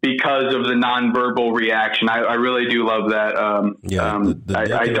because of the nonverbal reaction. I really do love that.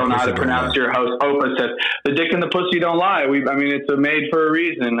 I don't know how to pronounce your host. Opa says the dick and the pussy don't lie. It's made for a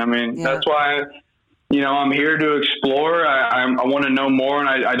reason. That's why, I'm here to explore. I want to know more, and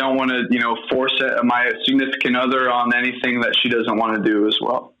I don't want to, force my significant other on anything that she doesn't want to do as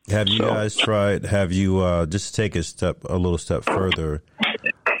well. Have you guys tried, just take a little step further,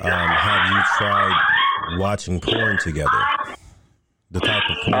 have you tried watching porn together? The type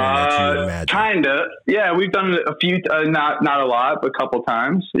of porn that you imagine? Kinda. Yeah, we've done a few, not a lot, but a couple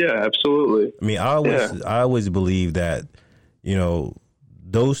times. Yeah, absolutely. I always believe that,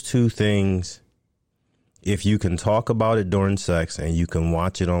 those two things, if you can talk about it during sex and you can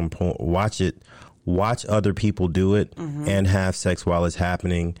watch it on porn, watch other people do it and have sex while it's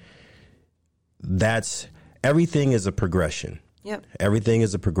happening, everything is a progression. Yep. Everything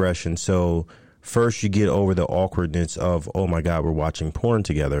is a progression. So first you get over the awkwardness of, oh my God, we're watching porn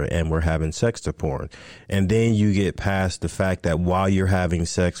together and we're having sex to porn. And then you get past the fact that while you're having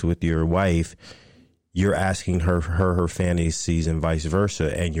sex with your wife, you're asking her fantasies and vice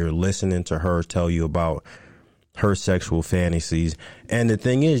versa. And you're listening to her tell you about her sexual fantasies. And the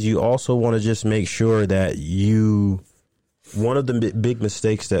thing is, you also want to just make sure that one of the big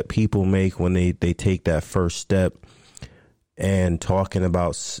mistakes that people make when they take that first step and talking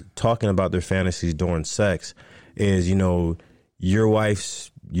about their fantasies during sex is, your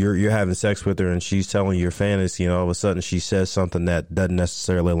wife's, you're having sex with her and she's telling you your fantasy, and all of a sudden she says something that doesn't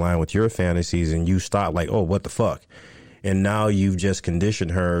necessarily align with your fantasies, and you stop like, oh, what the fuck? and now you've just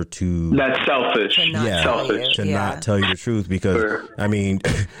conditioned her to. That's selfish. Not tell you the truth, because I mean,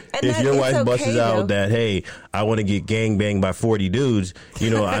 if your wife busts out that, hey, I want to get gangbanged by 40 dudes,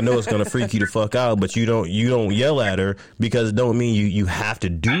 I know it's gonna freak you the fuck out, but you don't yell at her, because it don't mean you have to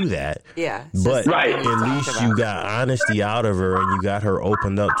do that. Yeah. But at least you got honesty out of her, and you got her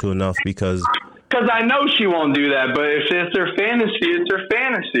opened up to enough, because I know she won't do that, but if it's her fantasy, it's her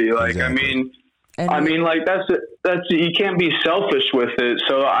fantasy. Like, exactly. I mean, like that's you can't be selfish with it.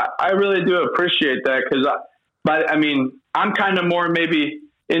 So I really do appreciate that, because I'm kind of more maybe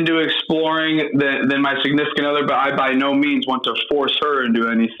into exploring than my significant other, but I by no means want to force her into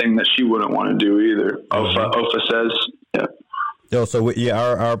anything that she wouldn't want to do either. Ofa says, yeah. No, so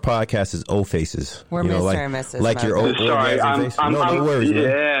our podcast is O Faces. We're Mr. and Mrs. Like your O. Sorry, I'm no worries. No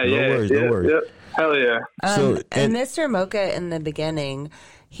worries. Hell yeah. And Mr. Mocha, in the beginning,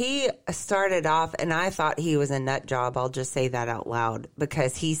 he started off, and I thought he was a nut job. I'll just say that out loud,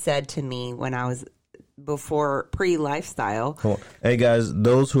 because he said to me when I was before pre-lifestyle. Cool. Hey guys,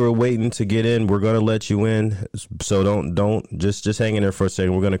 those who are waiting to get in, we're going to let you in. So don't just hang in there for a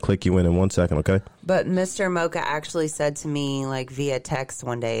second. We're going to click you in 1 second, okay? But Mr. Mocha actually said to me, like via text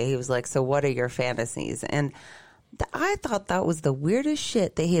one day, he was like, "So what are your fantasies?" And I thought that was the weirdest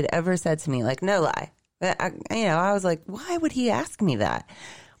shit that he had ever said to me. Like, no lie. I was like, why would he ask me that?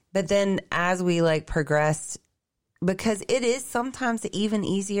 But then as we progressed, because it is sometimes even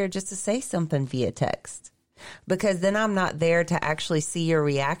easier just to say something via text, because then I'm not there to actually see your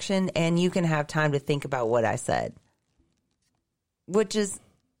reaction, and you can have time to think about what I said, which is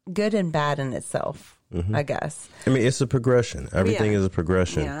good and bad in itself, I guess. I mean, it's a progression. Everything is a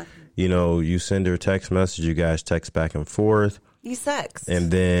progression. Yeah. You send her a text message, you guys text back and forth. You sex.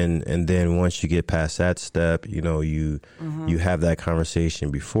 And then once you get past that step, you have that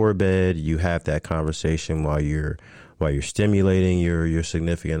conversation before bed, you have that conversation while you're stimulating your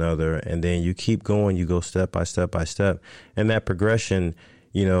significant other, and then you keep going, you go step by step by step. And that progression,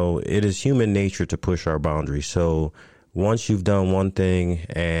 it is human nature to push our boundaries. So once you've done one thing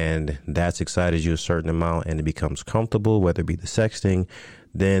and that's excited you a certain amount and it becomes comfortable, whether it be the sexting,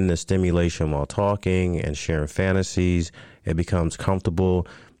 then the stimulation while talking and sharing fantasies, it becomes comfortable.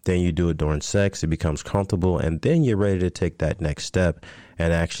 Then you do it during sex, it becomes comfortable, and then you're ready to take that next step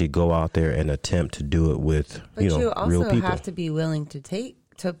and actually go out there and attempt to do it with, but you real people. also have to be willing to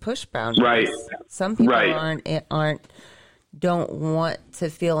push boundaries. Right. Some people don't want to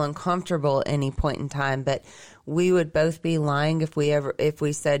feel uncomfortable at any point in time, but we would both be lying if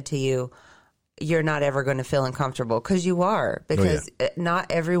we said to you, you're not ever going to feel uncomfortable, because you are, because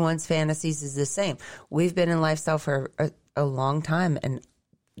not everyone's fantasies is the same. We've been in lifestyle for a long time, and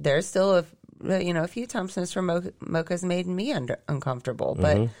there's still a few times Mr. Mocha's made me uncomfortable,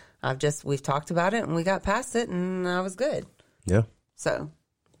 but we've talked about it and we got past it, and I was good. Yeah. So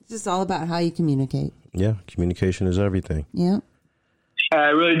it's just all about how you communicate. Yeah. Communication is everything. Yeah. I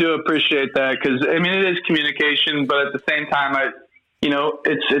really do appreciate that, because it is communication, but at the same time,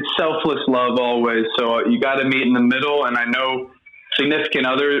 it's selfless love always. So you got to meet in the middle. And I know my significant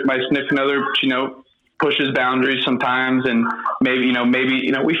other, pushes boundaries sometimes, and maybe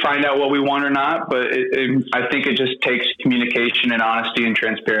we find out what we want or not, but I think it just takes communication and honesty and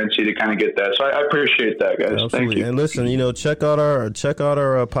transparency to kind of get that. So I appreciate that, guys. Absolutely. Thank you. And listen, check out our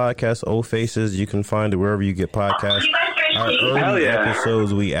podcast, O Faces. You can find it wherever you get podcasts. Our early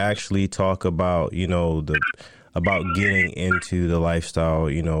episodes, we actually talk about, about getting into the lifestyle,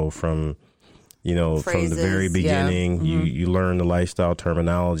 from phrases, from the very beginning. You learn the lifestyle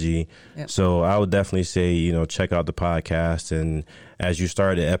terminology. Yep. So I would definitely say, check out the podcast. And as you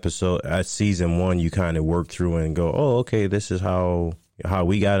start the episode at season 1, you kind of work through and go, oh, okay, this is how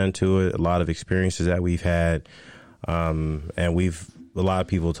we got into it. A lot of experiences that we've had. And a lot of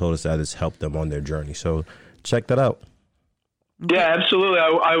people told us that it's helped them on their journey. So check that out. Yeah, absolutely.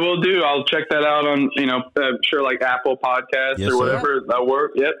 I will do. I'll check that out on, I'm sure like Apple Podcasts or whatever that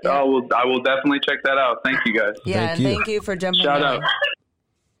work. Yep. Yeah. I will definitely check that out. Thank you, guys. Yeah. Thank you for jumping Shout on. out.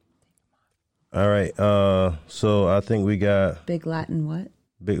 All right. So I think we got Big Latin what?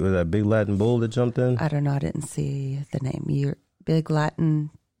 Was that Big Latin Bull that jumped in? I don't know. I didn't see the name. You're Big Latin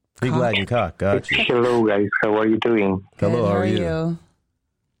Big Cock. Latin Cock. Got you. Hello, guys. How are you doing? Hello. Good, how are you?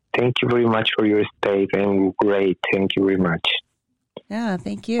 Thank you very much for your statement. Great. Thank you very much. Yeah,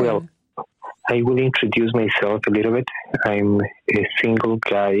 thank you. Well, I will introduce myself a little bit. I'm a single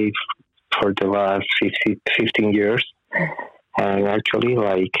guy for the last 15 years, and actually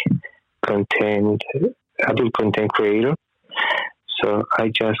adult content creator. So I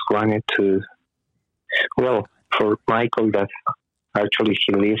just wanted to, for Michael, that actually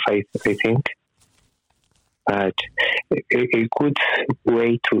he lives, I think. But a good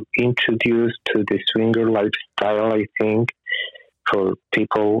way to introduce to the swinger lifestyle, I think, for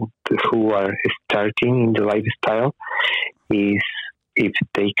people who are starting in the lifestyle is if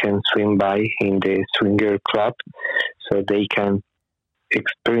they can swim by in the swinger club, so they can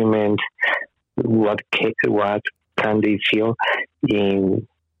experiment what can they feel in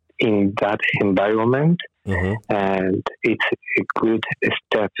that environment. Mm-hmm. And it's a good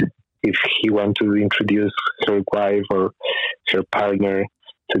step if he wants to introduce her wife or her partner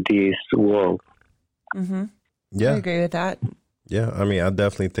to this world. Mm-hmm. Yeah, I agree with that. Yeah, I mean, I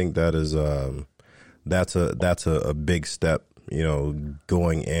definitely think that is that's a big step. You know,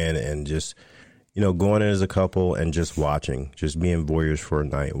 going in and just, you know, going in as a couple and just watching, just being voyeurs for a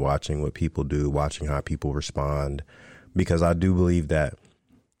night, watching what people do, watching how people respond, because I do believe that,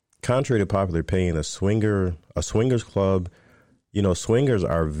 contrary to popular opinion, a swingers club, you know, swingers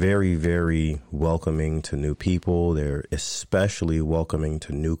are very, very welcoming to new people. They're especially welcoming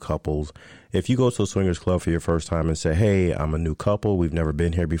to new couples. If you go to a swingers club for your first time and say, hey, I'm a new couple, we've never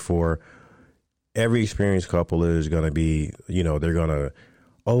been here before, every experienced couple is going to be, you know, they're going to,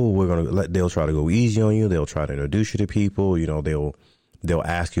 they'll try to go easy on you. They'll try to introduce you to people. You know, they'll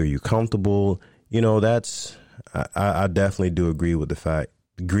ask you, are you comfortable? You know, I definitely do agree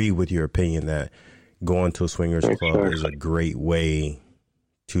with your opinion that going to a swingers club is a great way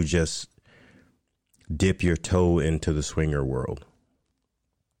to just dip your toe into the swinger world.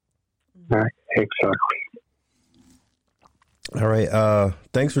 Right, exactly. All right.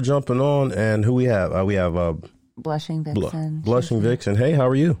 Thanks for jumping on. And who we have? We have Blushing Vixen. Blushing Vixen. Hey, how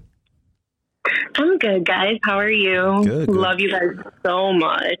are you? I'm good, guys. How are you? Good. Love you guys so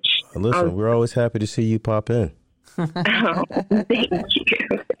much. Listen, we're always happy to see you pop in. Oh, thank you.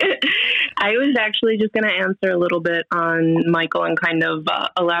 I was actually just going to answer a little bit on Michael and kind of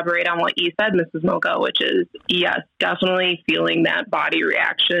elaborate on what you said, Mrs. Mocha, which is, yes, definitely feeling that body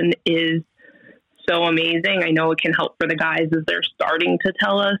reaction is so amazing. I know it can help for the guys as they're starting to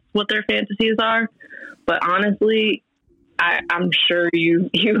tell us what their fantasies are. But honestly, I'm sure you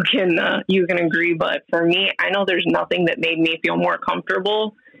can agree. But for me, I know there's nothing that made me feel more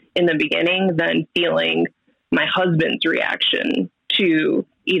comfortable in the beginning than feeling my husband's reaction to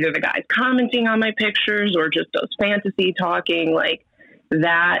either the guys commenting on my pictures or just us fantasy talking. Like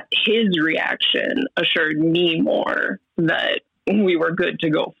that, his reaction assured me more that we were good to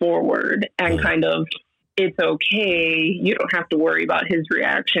go forward and kind of, it's okay. You don't have to worry about his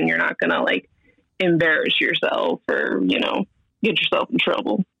reaction. You're not going to like embarrass yourself or, you know, get yourself in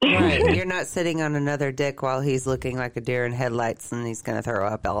trouble. Right. You're not sitting on another dick while he's looking like a deer in headlights and he's going to throw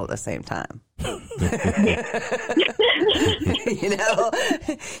up all at the same time. You know,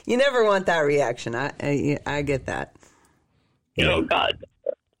 you never want that reaction. I get that. Oh, God.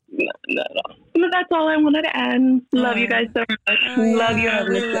 No. But that's all I wanted to add. Love you guys so much. Love you.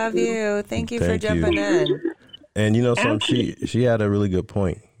 We love you. Thank you for jumping in. And you know, she had a really good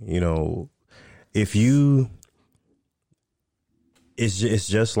point. You know, if you, it's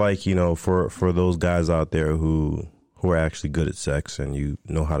just like, you know, for those guys out there who are actually good at sex and you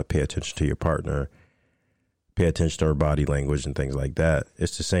know how to pay attention to your partner, pay attention to her body language and things like that.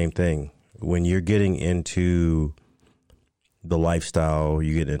 It's the same thing when you're getting into the lifestyle,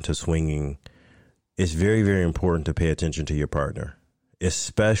 you get into swinging. It's very, very important to pay attention to your partner,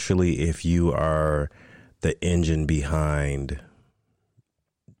 especially if you are the engine behind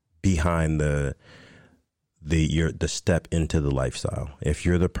the step into the lifestyle. If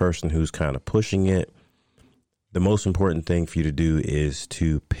you're the person who's kind of pushing it, the most important thing for you to do is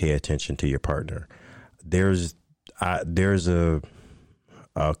to pay attention to your partner. There's a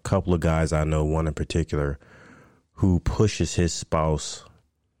couple of guys I know, one in particular, who pushes his spouse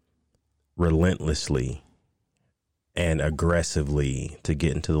relentlessly and aggressively to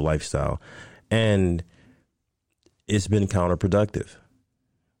get into the lifestyle. And it's been counterproductive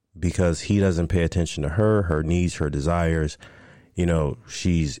because he doesn't pay attention to her needs, her desires. You know,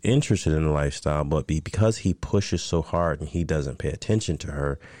 she's interested in the lifestyle, but because he pushes so hard and he doesn't pay attention to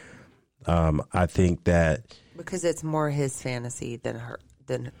her, I think that because it's more his fantasy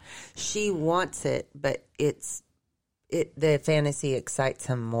than she wants it, but the fantasy excites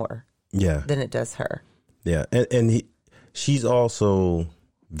him more. Yeah. Than it does her. Yeah. And she's also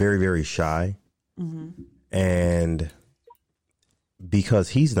very, very shy. Mm-hmm. And because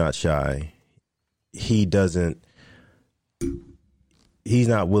he's not shy, he's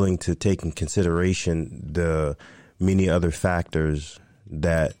not willing to take in consideration the many other factors,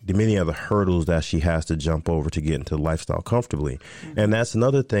 the many other hurdles that she has to jump over to get into the lifestyle comfortably. Mm-hmm. And that's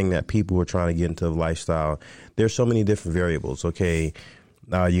another thing that people who are trying to get into the lifestyle, there's so many different variables. Okay.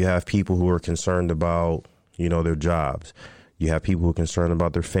 You have people who are concerned about, you know, their jobs. You have people who are concerned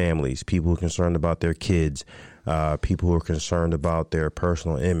about their families, people who are concerned about their kids, people who are concerned about their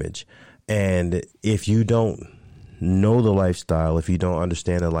personal image. And if you don't know the lifestyle, if you don't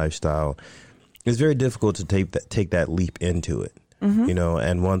understand the lifestyle, it's very difficult to take that leap into it. You know,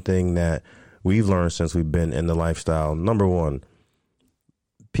 and one thing that we've learned since we've been in the lifestyle, number one,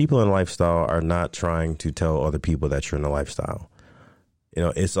 people in lifestyle are not trying to tell other people that you're in the lifestyle. You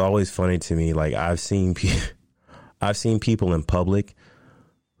know, it's always funny to me. Like I've seen people in public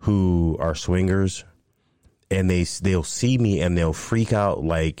who are swingers, and they'll see me and they'll freak out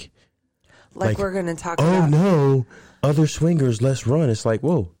like we're going to talk oh about. no, other swingers, let's run. It's like,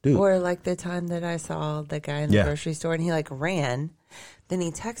 whoa, dude. Or like the time that I saw the guy in the grocery store and he like ran. Then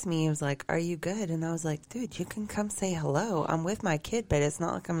he texted me. He was like, "Are you good?" And I was like, "Dude, you can come say hello. I'm with my kid, but it's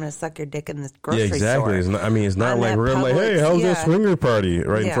not like I'm going to suck your dick in this grocery store." Yeah, exactly. It's not, it's not like we're like, "Hey, how's that swinger party?"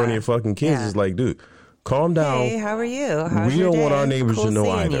 Right in front of your fucking kids. Yeah. It's like, dude, calm down. Hey, how are you? How's We your don't day? want our neighbors Cool to know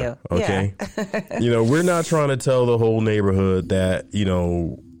seeing either. you. Okay. Yeah. You know, we're not trying to tell the whole neighborhood that, you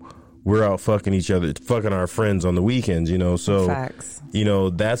know, we're out fucking each other, fucking our friends on the weekends, you know. So, Facts. you know,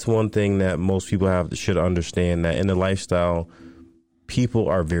 that's one thing that most people should understand, that in the lifestyle, people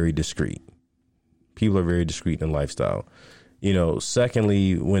are very discreet. People are very discreet in lifestyle. You know,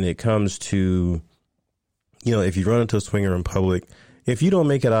 secondly, when it comes to, you know, if you run into a swinger in public, if you don't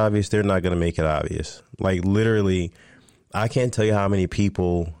make it obvious, they're not going to make it obvious. Like literally, I can't tell you how many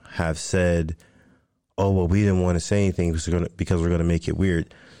people have said, "Oh, well, we didn't want to say anything because we're going to make it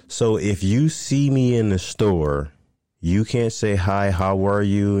weird." So if you see me in the store, you can't say, "Hi, how are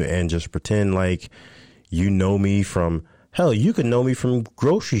you?" and just pretend like you know me from, hell, you could know me from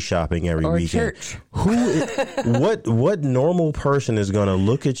grocery shopping every weekend. Church. What normal person is going to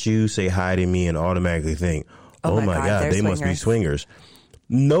look at you, say hi to me, and automatically think, "Oh my God, they must be swingers."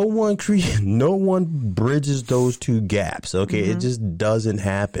 No one bridges those two gaps. Okay, it just doesn't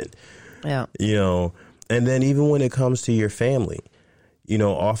happen. Yeah, you know. And then even when it comes to your family, you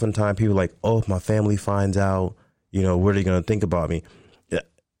know, oftentimes people are like, "Oh, if my family finds out, you know, what are they going to think about me?"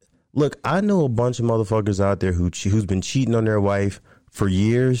 Look, I know a bunch of motherfuckers out there who's been cheating on their wife for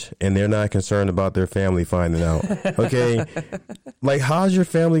years, and they're not concerned about their family finding out. Okay, like, how's your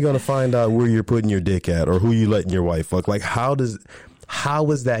family going to find out where you're putting your dick at, or who you letting your wife fuck? Like, how is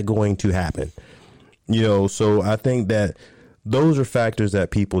that going to happen? You know, so I think that those are factors that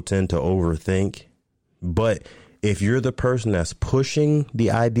people tend to overthink. But if you're the person that's pushing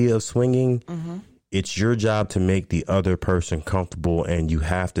the idea of swinging, it's your job to make the other person comfortable, and you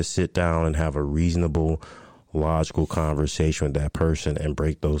have to sit down and have a reasonable, logical conversation with that person and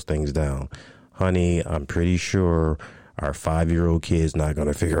break those things down. Honey, I'm pretty sure our 5-year-old kid's not going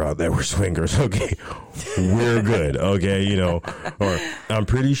to figure out that we're swingers. Okay, we're good. Okay, you know, or I'm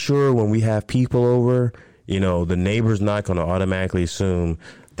pretty sure when we have people over, you know, the neighbor's not going to automatically assume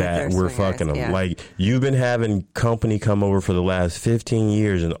that we're fucking them. Yeah. Like, you've been having company come over for the last 15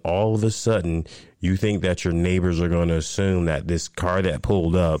 years, and all of a sudden you think that your neighbors are going to assume that this car that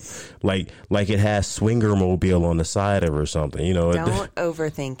pulled up, like it has swinger mobile on the side of it or something, you know. Don't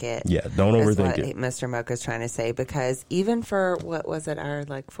overthink it. Yeah, don't overthink it. Mr. Mocha's trying to say, because even for, what was it, our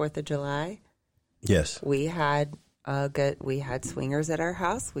 4th of July? Yes. We had swingers at our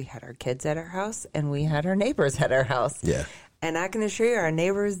house, we had our kids at our house, and we had our neighbors at our house. Yeah. And I can assure you, our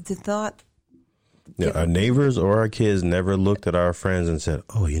neighbors did not. Yeah, our neighbors or our kids never looked at our friends and said,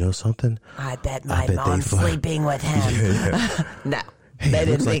 "Oh, you know something? I bet my mom's sleeping with him." Yeah. No. Hey, it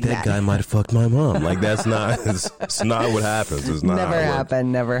looks like that guy might have fucked my mom. Like, it's not what happens. It's not never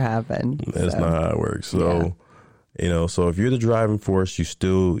happened. Never happened. That's not how it works. So, you know, so if you're the driving force, you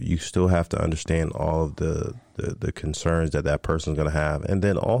still have to understand all of the concerns that person's going to have. And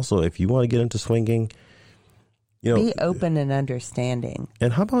then also, if you want to get into swinging, you know, be open and understanding.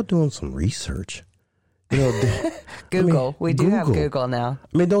 And how about doing some research? You know, Google. We do have Google now.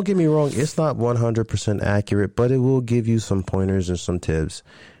 I mean, don't get me wrong. It's not 100% accurate, but it will give you some pointers and some tips.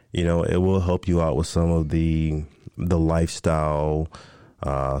 You know, it will help you out with some of the lifestyle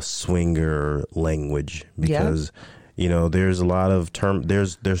swinger language, because, you know, there's a lot of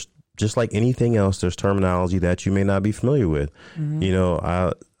there's just like anything else, there's terminology that you may not be familiar with. Mm-hmm. You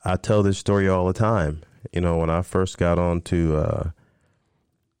know, I tell this story all the time. You know, when I first got on to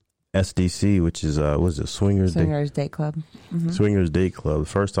SDC, which is Swingers Date Club. Mm-hmm. Swingers Date Club. The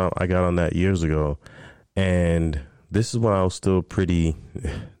first time I got on that years ago, and this is when I was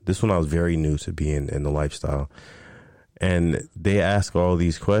very new to being in the lifestyle. And they ask all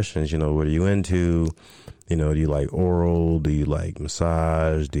these questions, you know, what are you into? You know, do you like oral? Do you like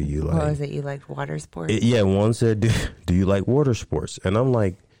massage? Do you like... What was it? You like water sports? One said, do you like water sports? And I'm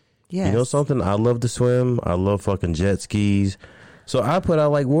like, Yes. You know something? I love to swim. I love fucking jet skis. So I put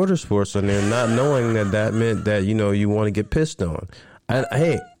out like water sports on there, not knowing that meant that, you know, you want to get pissed on.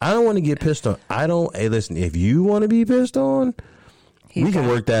 Hey, I don't want to get pissed on. Hey, listen, if you want to be pissed on, we can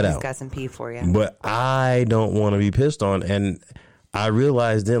work that out. He's got some pee for you. But I don't want to be pissed on. And I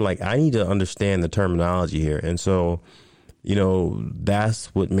realized then, like, I need to understand the terminology here. And so, you know, that's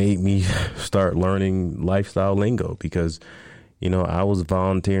what made me start learning lifestyle lingo, because, you know, I was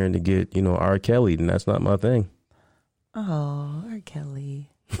volunteering to get, you know, R. Kelly, and that's not my thing. Oh, R. Kelly.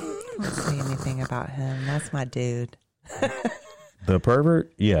 Don't say anything about him. That's my dude. The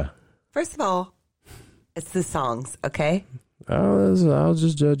pervert? Yeah. First of all, it's the songs, okay? I'll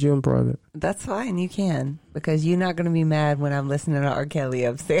just judge you in private. That's fine. You can, because you're not going to be mad when I'm listening to R. Kelly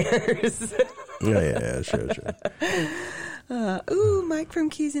upstairs. Yeah, sure. Ooh, Mike from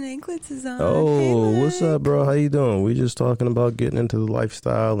Keys and Anklets is on. Oh, hey, what's up, bro? How you doing? We just talking about getting into the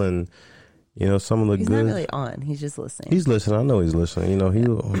lifestyle and, you know, some of the He's good. not really on. He's just listening. He's listening. I know he's listening. You know,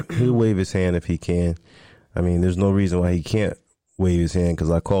 he'll wave his hand if he can. I mean, there's no reason why he can't wave his hand,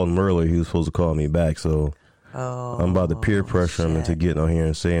 because I called him earlier. He was supposed to call me back, so I'm about to peer pressure him into getting on here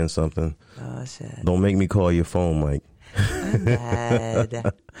and saying something. Oh, shit. Don't make me call your phone, Mike. I'm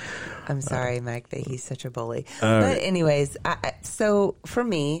mad. I'm sorry, Mike, that he's such a bully. All but right. anyways, so for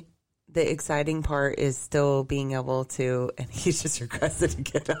me, the exciting part is still being able to, and he's just requested to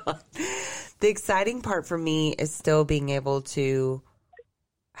get on. The exciting part for me is still being able to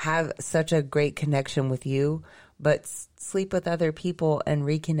have such a great connection with you, but sleep with other people and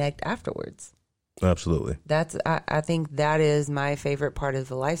reconnect afterwards. Absolutely. I think that is my favorite part of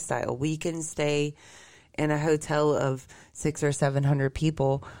the lifestyle. We can stay in a hotel of 600 or 700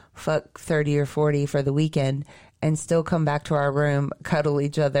 people, fuck 30 or 40 for the weekend, and still come back to our room, cuddle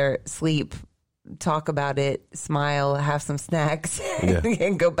each other, sleep, talk about it, smile, have some snacks,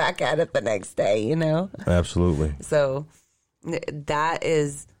 and go back at it the next day, you know? Absolutely. So that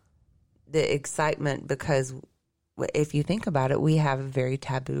is the excitement, because if you think about it, we have a very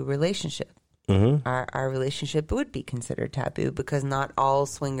taboo relationship. Mm-hmm. Our relationship would be considered taboo, because not all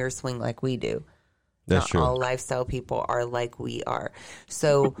swingers swing like we do. That's not true. all lifestyle people are like we are.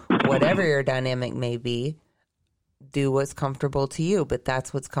 So whatever your dynamic may be, do what's comfortable to you, but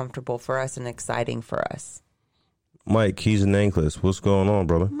that's what's comfortable for us and exciting for us. Mike, Keys and Anklets, what's going on,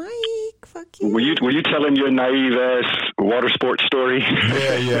 brother? Mike, fuck you. Were you telling your naive ass water sports story?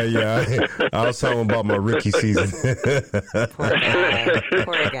 Yeah. I was talking about my rookie season. Poor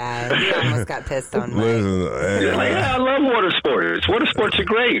guy. He almost got pissed on Mike. Listen, I love water sports. Water sports are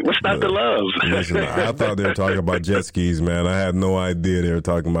great. What's not to love? listen, I thought they were talking about jet skis, man. I had no idea they were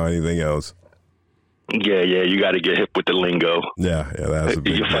talking about anything else. Yeah, you got to get hip with the lingo. Yeah, that's a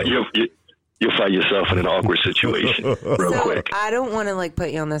big deal. You'll find yourself in an awkward situation real quick. I don't want to put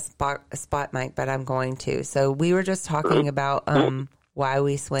you on the spot, Mike, but I'm going to. So we were just talking about why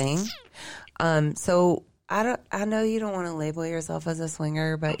we swing. So I know you don't want to label yourself as a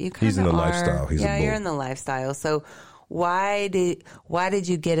swinger, but you kind of are. He's in the lifestyle. You're in the lifestyle. So why did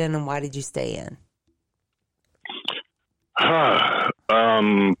you get in, and why did you stay in? Why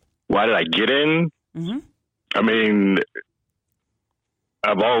did I get in? Mm-hmm. I mean,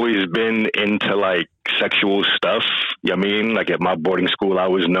 I've always been into sexual stuff. You know what I mean? At my boarding school, I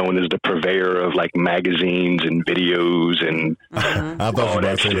was known as the purveyor of magazines and videos and I thought you were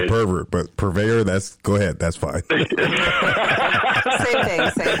about to say the pervert, but purveyor, go ahead. That's fine. Same thing.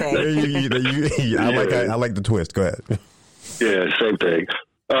 I like the twist. Go ahead. Yeah, same thing.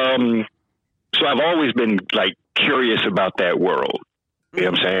 So I've always been curious about that world. You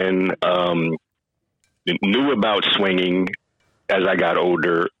know what I'm saying? Knew about swinging as I got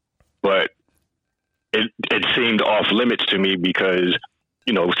older, but it seemed off limits to me because,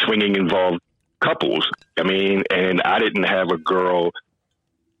 swinging involved couples. I mean, and I didn't have a girl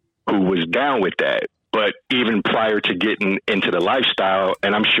who was down with that. But even prior to getting into the lifestyle,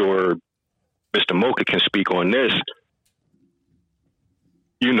 and I'm sure Mr. Mocha can speak on this,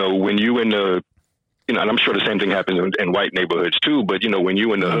 when you in the, and I'm sure the same thing happens in white neighborhoods too, but when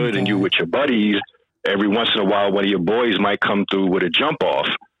you in the hood and you with your buddies, every once in a while, one of your boys might come through with a jump off.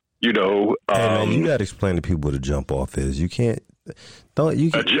 Hey man, you got to explain to people what a jump off is. You can't. A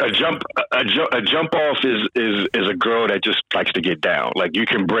jump off is a girl that just likes to get down. You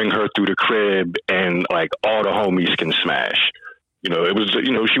can bring her through the crib and all the homies can smash. It was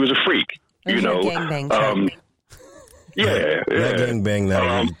she was a freak. Gangbang yeah, that gangbang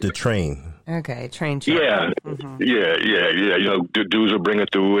now the train. Okay, train check. Yeah, yeah. Dudes would bring her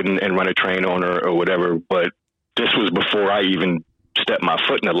through and run a train on her or whatever. But this was before I even stepped my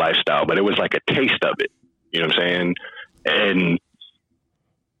foot in the lifestyle. But it was like a taste of it. You know what I'm saying? And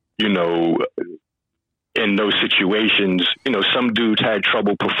you know, in those situations, you know, some dudes had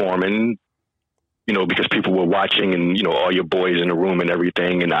trouble performing, you know, because people were watching and, you know, all your boys in the room and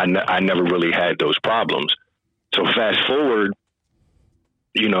everything. And I never really had those problems. So fast forward,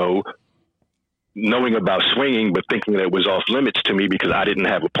 you know, knowing about swinging, but thinking that it was off limits to me because I didn't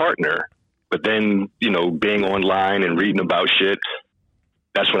have a partner. But then, you know, being online and reading about shit,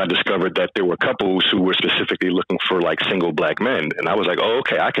 that's when I discovered that there were couples who were specifically looking for like single black men. And I was like, oh,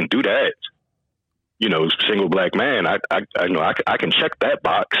 okay, I can do that. You know, single black man, I know I can check that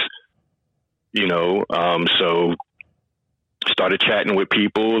box, you know. So started chatting with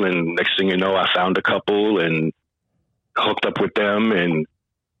people, and next thing you know, I found a couple and hooked up with them. And,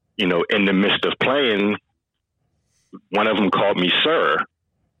 you know, in the midst of playing, one of them called me sir.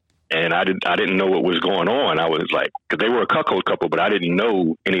 And I didn't know what was going on. I was like, because they were a cuckold couple, but I didn't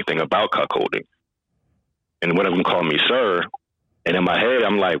know anything about cuckolding. And one of them called me sir. And in my head,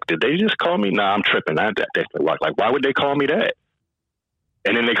 I'm like, did they just call me? Nah, I'm tripping. Like, why would they call me that?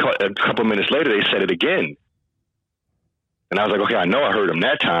 And then a couple minutes later, they said it again. And I was like, okay, I know I heard them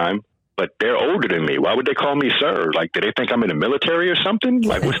that time, but they're older than me. Why would they call me sir? Like, do they think I'm in the military or something?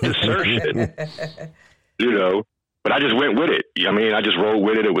 Like, what's this sir shit? You know? But I just went with it. I mean, I just rolled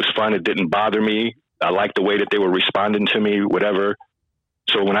with it. It was fun. It didn't bother me. I liked the way that they were responding to me, whatever.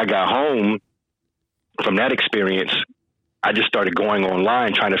 So when I got home from that experience, I just started going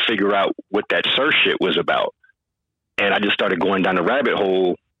online trying to figure out what that sir shit was about. And I just started going down the rabbit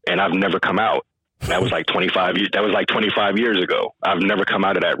hole, and I've never come out. That was like 25 years. That was like 25 years ago. I've never come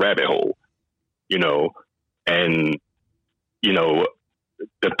out of that rabbit hole, you know. And, you know,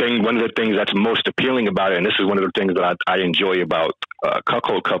 one of the things that's most appealing about it, and this is one of the things that I enjoy about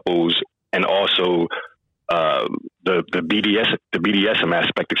cuckold couples, and also the BDSM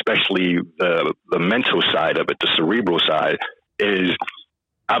aspect, especially the mental side of it, the cerebral side, is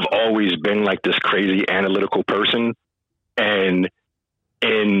I've always been like this crazy analytical person, and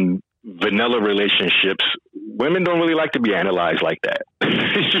in vanilla relationships, women don't really like to be analyzed like that. You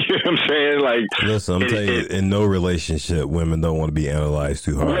know what I'm saying? Like, listen, I'm telling you, in no relationship, women don't want to be analyzed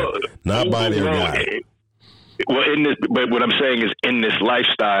too hard. Well, not by their guy. Well, but what I'm saying is, in this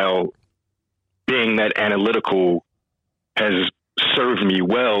lifestyle, being that analytical has served me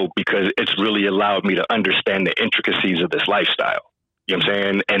well because it's really allowed me to understand the intricacies of this lifestyle. You know what I'm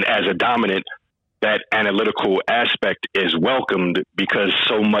saying? And as a dominant, that analytical aspect is welcomed because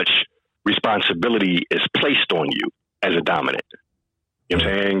so much responsibility is placed on you as a dominant. You know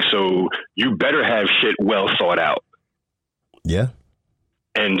what I'm saying? So you better have shit well thought out. Yeah.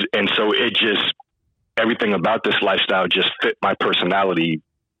 And so it just, everything about this lifestyle just fit my personality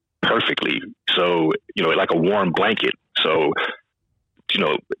perfectly. So, you know, like a warm blanket. So, you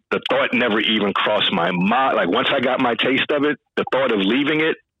know, the thought never even crossed my mind. Like, once I got my taste of it, the thought of leaving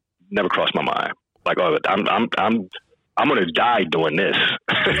it never crossed my mind. Like, oh, I'm going to die doing this.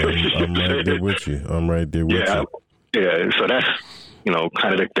 I'm right there with you. You. Yeah. So that's, you know,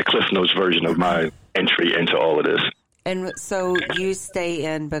 kind of the Cliff Notes version of my entry into all of this. And so you stay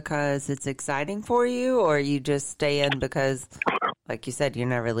in because it's exciting for you, or you just stay in because, like you said, you're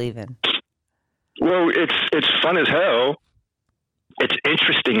never leaving? Well, it's fun as hell. It's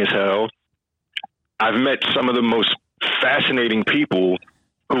interesting as hell. I've met some of the most fascinating people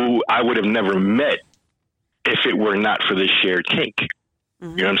who I would have never met if it were not for this shared kink.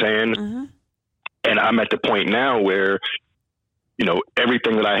 Mm-hmm. You know what I'm saying? Mm-hmm. And I'm at the point now where, you know,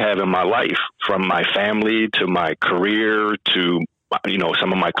 everything that I have in my life, from my family to my career to, you know,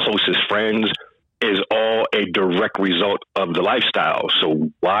 some of my closest friends, is all a direct result of the lifestyle.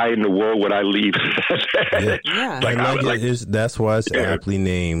 So why in the world would I leave? Yeah. That's why it's aptly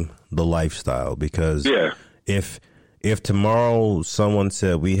named The Lifestyle, because if tomorrow someone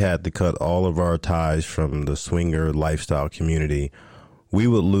said we had to cut all of our ties from the swinger lifestyle community, we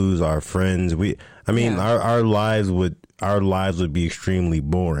would lose our friends. Our lives would be extremely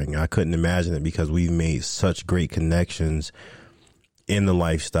boring. I couldn't imagine it, because we've made such great connections in the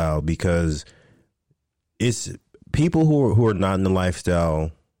lifestyle, because it's people who are not in the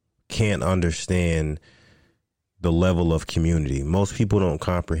lifestyle can't understand the level of community. Most people don't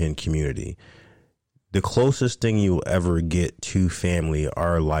comprehend community. The closest thing you'll ever get to family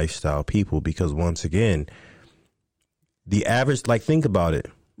are lifestyle people, because once again, the average, like, think about it.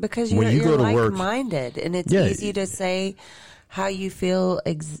 Because you're go to like-minded, and it's easy to say how you feel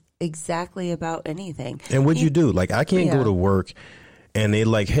exactly about anything. And what you do, like, I can't go to work and they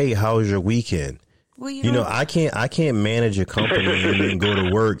like, hey, how was your weekend? Well, you know, I can't manage a company and then go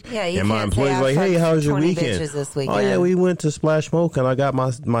to work. And my employees like, hey, how was your weekend? Oh yeah, we went to Splash Smoke and I got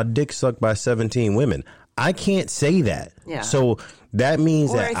my dick sucked by 17 women. I can't say that. Yeah. So that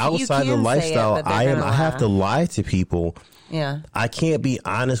means Or that if you outside the can say it, lifestyle, but they're I gonna have to laugh. lie to people. Yeah. I can't be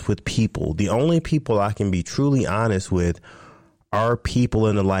honest with people. The only people I can be truly honest with are people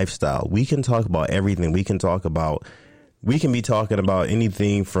in the lifestyle. We can talk about everything. We can be talking about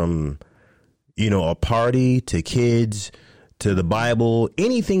anything from, a party to kids to the Bible,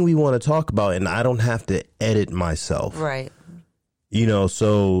 anything we want to talk about, and I don't have to edit myself. Right.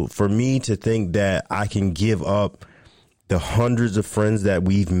 So for me to think that I can give up the hundreds of friends that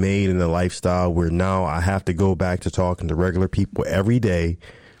we've made in the lifestyle where now I have to go back to talking to regular people every day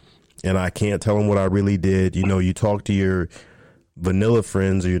and I can't tell them what I really did. You talk to your vanilla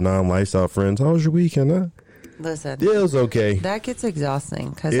friends or your non-lifestyle friends. How was your weekend? Huh? Listen. Yeah, it was okay. That gets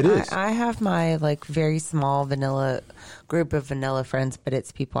exhausting because It is. I have my very small vanilla group of vanilla friends, but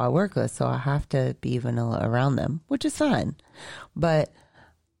it's people I work with, so I have to be vanilla around them, which is fine. But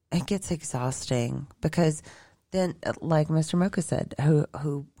it gets exhausting because then, like Mr. Mocha said,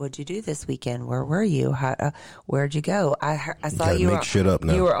 who would you do this weekend? Where were you? Where'd you go? I saw gotta you make shit up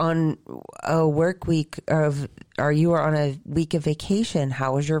now. You were on a work week or you were on a week of vacation.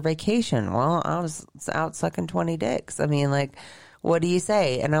 How was your vacation? Well, I was out sucking 20 dicks. I mean, what do you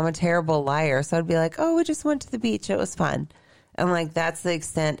say? And I'm a terrible liar. So I'd be like, oh, we just went to the beach. It was fun. And that's the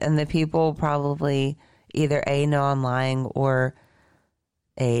extent. And the people probably either A, know I'm lying, or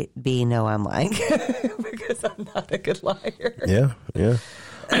B, know I'm lying because I'm not a good liar. Yeah.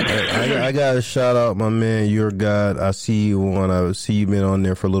 I got to shout out my man, Your God. I see you been on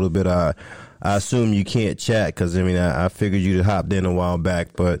there for a little bit. I assume you can't chat because, I figured you'd hopped in a while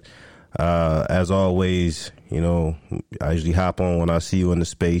back. But as always, I usually hop on when I see you in the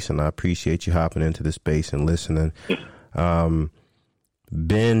space, and I appreciate you hopping into the space and listening.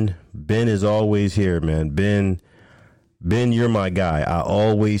 Ben is always here, man. Ben, you're my guy. I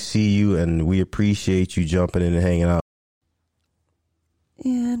always see you, and we appreciate you jumping in and hanging out.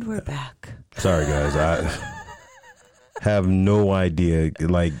 And we're back. Sorry, guys. I have no idea.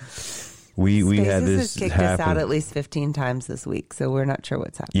 We had this has kicked happen. us out at least 15 times this week, so we're not sure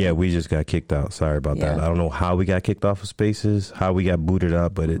what's happening. Yeah, we just got kicked out. Sorry about that. I don't know how we got kicked off of Spaces, how we got booted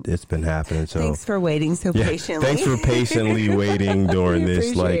up, but it's been happening. So thanks for waiting so patiently. Thanks for patiently waiting during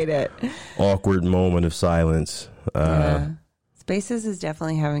this awkward moment of silence. Spaces is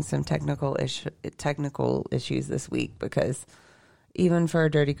definitely having some technical issues this week because even for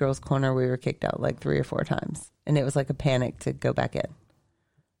a Dirty Girls Corner, we were kicked out 3 or 4 times, and it was a panic to go back in.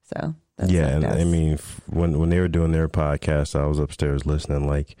 So that's and when they were doing their podcast, I was upstairs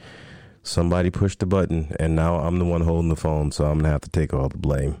listening. Somebody pushed the button, and now I'm the one holding the phone, so I'm gonna have to take all the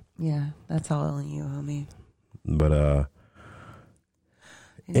blame. Yeah, that's all on you, homie. But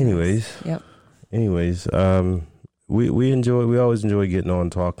anyways, we always enjoy getting on,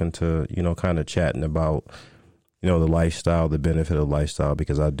 talking to, kind of chatting about, the lifestyle, the benefit of lifestyle,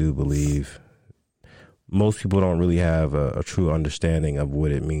 because I do believe most people don't really have a true understanding of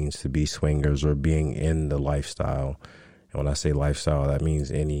what it means to be swingers or being in the lifestyle. And when I say lifestyle, that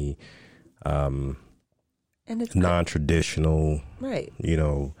means any and it's non-traditional, right?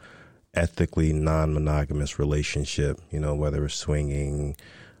 Ethically non-monogamous relationship. Whether it's swinging,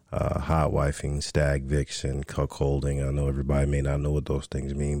 hot wifing, stag vixen, cuckolding. I know everybody may not know what those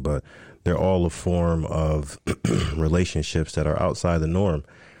things mean, but they're all a form of relationships that are outside the norm.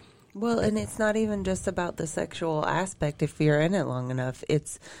 Well, and it's not even just about the sexual aspect. If you're in it long enough,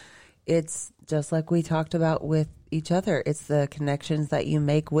 it's just like we talked about with each other. It's the connections that you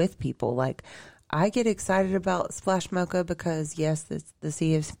make with people. I get excited about Splash Mocha because, yes, it's the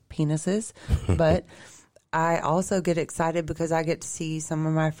sea of penises, but I also get excited because I get to see some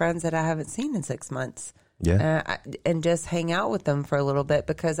of my friends that I haven't seen in 6 months. Yeah. And just hang out with them for a little bit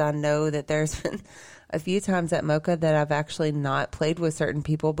because I know that there's been a few times at Mocha that I've actually not played with certain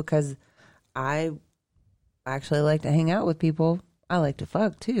people because I actually like to hang out with people. I like to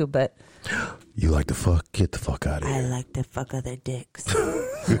fuck too, but... You like to fuck? Get the fuck out of here. I like to fuck other dicks.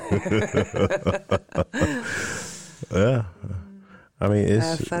 Yeah.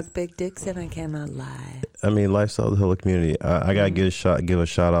 I fuck big dicks and I cannot lie. Lifestyle of the Hilla community. I gotta give a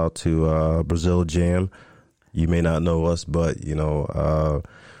shout out to Brazil Jam. You may not know us, but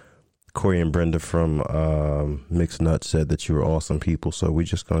Corey and Brenda from Mixed Nuts said that you were awesome people. So we're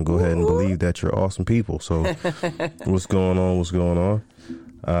just gonna go ahead and believe that you're awesome people. So what's going on?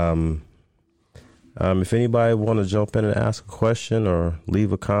 If anybody want to jump in and ask a question or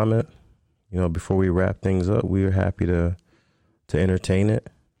leave a comment, before we wrap things up, we are happy to entertain it.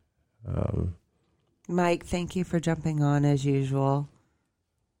 Mike, thank you for jumping on as usual.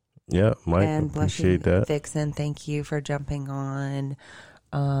 Yeah, Mike, and appreciate that. Vixen, thank you for jumping on.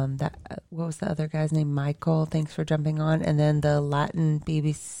 what was the other guy's name? Michael. Thanks for jumping on. And then the Latin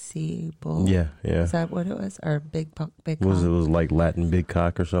BBC Bull. Yeah. Is that what it was? Or Big Cock? It was like Latin Big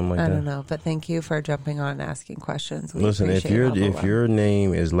Cock or something like that? I don't know, but thank you for jumping on and asking questions. Listen, if your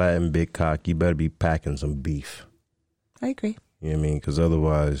name is Latin Big Cock, you better be packing some beef. I agree. You know what I mean? Because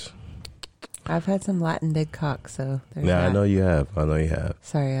otherwise... I've had some Latin Big Cock, so there's yeah, that. I know you have.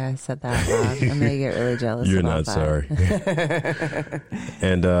 Sorry, I said that loud. I'm going to get really jealous. You're about not that. sorry.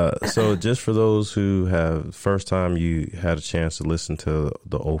 And so just for those who have first time you had a chance to listen to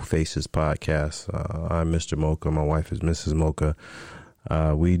the Old Faces podcast, I'm Mr. Mocha. My wife is Mrs. Mocha.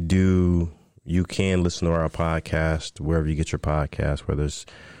 You can listen to our podcast wherever you get your podcast, whether it's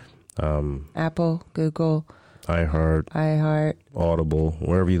Apple, Google, iHeart, Audible,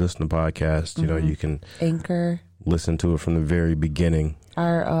 wherever you listen to podcasts, you know, you can Anchor, listen to it from the very beginning.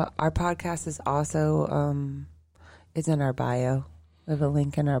 Our podcast is also is in our bio. We have a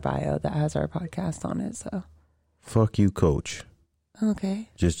link in our bio that has our podcast on it. So, fuck you, Coach. Okay.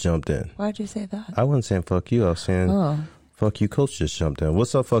 Just jumped in. Why'd you say that? I wasn't saying fuck you. I was saying fuck you, Coach. Just jumped in.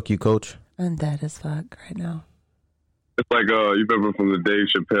 What's up, fuck you, Coach? I'm dead as fuck right now. It's like you remember from the Dave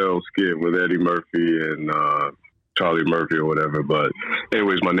Chappelle skit with Eddie Murphy and Charlie Murphy or whatever. But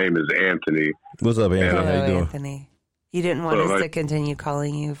anyways, my name is Anthony. What's up, Anthony? Hello, how you doing? Anthony. You didn't want us to continue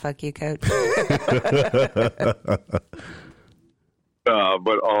calling you "fuck you, Coach." But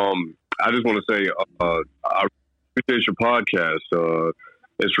I just want to say I appreciate your podcast.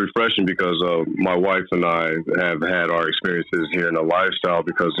 It's refreshing because my wife and I have had our experiences here in the lifestyle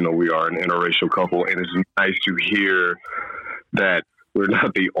because, you know, we are an interracial couple, and it's nice to hear that we're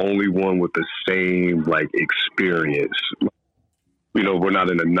not the only one with the same, like, experience. You know, we're not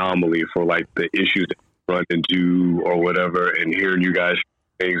an anomaly for, like, the issues that we run into or whatever, and hearing you guys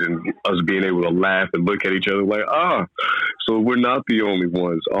things and us being able to laugh and look at each other like, so we're not the only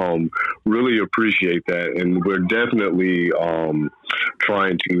ones. Really appreciate that. And we're definitely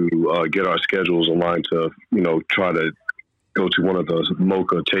trying to get our schedules aligned to, you know, try to go to one of the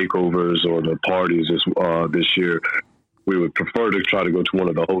Mocha takeovers or the parties this year. We would prefer to try to go to one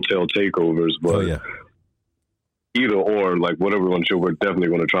of the hotel takeovers, but either or, like whatever one show, we're definitely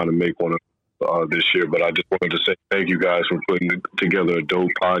going to try to make one this year. But I just wanted to say thank you guys for putting together a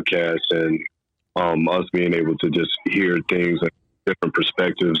dope podcast and us being able to just hear things and different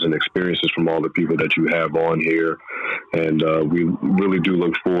perspectives and experiences from all the people that you have on here. And we really do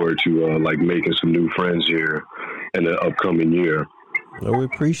look forward to like making some new friends here in the upcoming year. No, we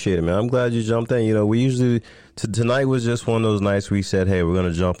appreciate it, man. I'm glad you jumped in. You know, we usually tonight was just one of those nights we said, hey, we're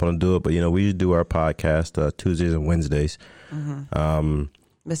going to jump on and do it. But, you know, we usually do our podcast Tuesdays and Wednesdays. Mm-hmm.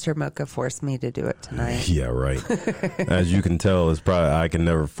 Mr. Mocha forced me to do it tonight. Yeah, right. As you can tell, it's probably I can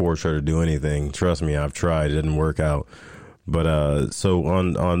never force her to do anything. Trust me, I've tried. It didn't work out. But so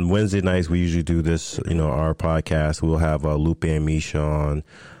on Wednesday nights, we usually do this, you know, our podcast. We'll have Lupe and Misha on.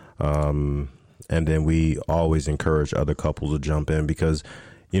 And then we always encourage other couples to jump in because,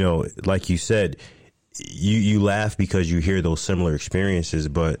 you know, like you said, you laugh because you hear those similar experiences.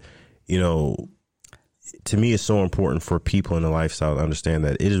 But, you know, to me, it's so important for people in the lifestyle to understand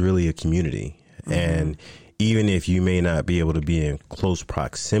that it is really a community. Mm-hmm. And even if you may not be able to be in close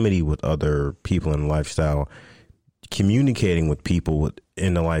proximity with other people in the lifestyle, communicating with people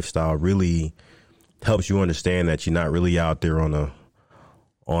in the lifestyle really helps you understand that you're not really out there on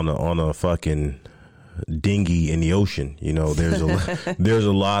a fucking dinghy in the ocean. You know, there's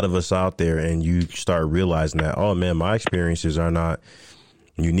a lot of us out there, and you start realizing that, oh man, my experiences are not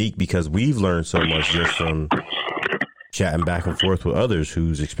unique because we've learned so much just from chatting back and forth with others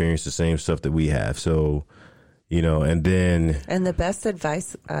who's experienced the same stuff that we have. So, you know, and the best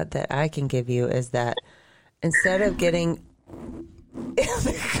advice that I can give you is that instead of getting in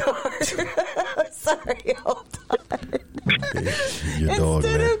the car, sorry, hold on.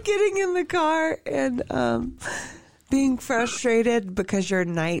 Instead of getting in the car and being frustrated because your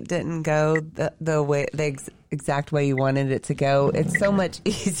night didn't go the exact way you wanted it to go, it's so much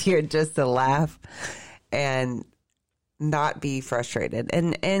easier just to laugh and not be frustrated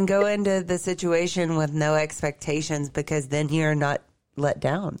and go into the situation with no expectations, because then you're not let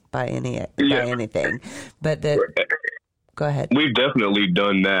down by anything. But go ahead. We've definitely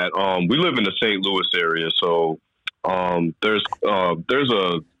done that. We live in the St. Louis area, so there's a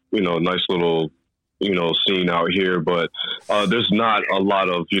nice little scene out here, but there's not a lot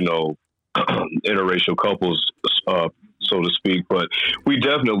of interracial couples, so to speak. But we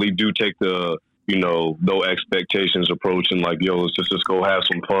definitely do take the no expectations approach and like, yo, let's just go have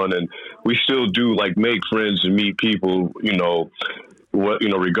some fun. And we still do like make friends and meet people, what,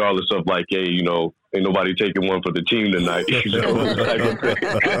 regardless of like, hey, ain't nobody taking one for the team tonight.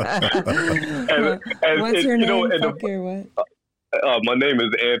 And what's your name? Fuck your what? My name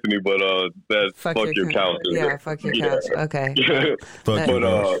is Anthony, but that's fuck your couch. Yeah, fuck your couch. Okay. But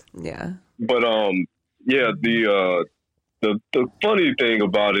yeah. But the funny thing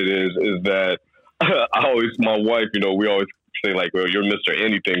about it is that my wife, we always say like, well, you're Mr.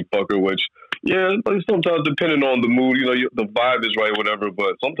 Anything fucker, which sometimes depending on the mood, the vibe is right, whatever.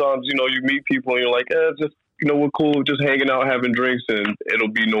 But sometimes, you meet people and you're like, just, we're cool, just hanging out, having drinks, and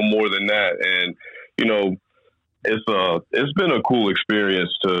it'll be no more than that. And, it's been a cool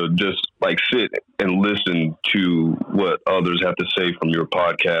experience to just like sit and listen to what others have to say from your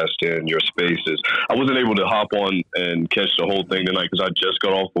podcast and your spaces. I wasn't able to hop on and catch the whole thing tonight because I just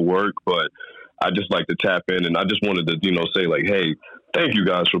got off of work, but I just like to tap in, and I just wanted to, say like, hey, thank you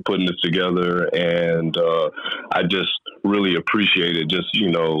guys for putting this together. And I just really appreciate it. Just,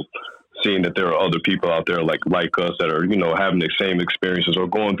 seeing that there are other people out there like us that are, having the same experiences or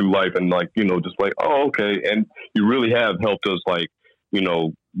going through life and like, just like, oh, okay. And you really have helped us like,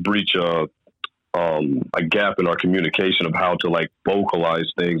 breach a gap in our communication of how to like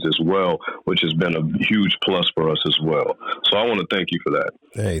vocalize things as well, which has been a huge plus for us as well. So I want to thank you for that.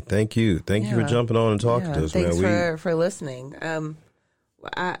 Hey, thank you. Thank you for jumping on and talking to us, thanks man. for listening.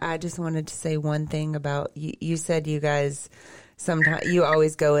 I just wanted to say one thing about you said you guys sometimes you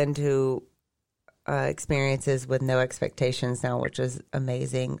always go into experiences with no expectations now, which is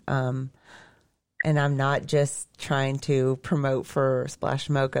amazing. And I'm not just trying to promote for Splash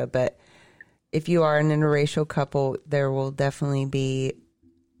Mocha, but if you are an interracial couple, there will definitely be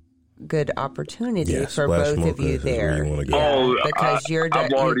good opportunity for both of you there. Because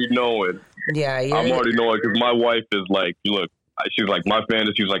I'm already knowing. Yeah, I'm already knowing because my wife is like, look, she's like, my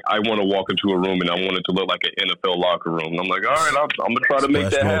fantasy. She's like, I want to walk into a room and I want it to look like an NFL locker room. And I'm like, all right, I'm gonna try to make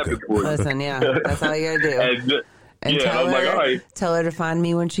that happen for you. Listen, that's all you gotta do. And tell her, like, all right. Tell her to find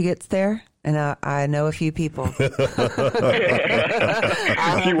me when she gets there. And I know a few people. She will be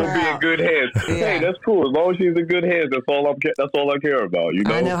in good hands. Yeah. Hey, that's cool. As long as she's in good hands, that's all I care about.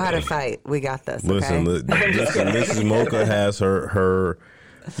 I know how to fight. We got this. Listen, okay? Mrs. Mocha has her.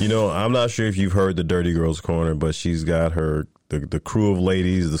 I'm not sure if you've heard the Dirty Girls Corner, but she's got the crew of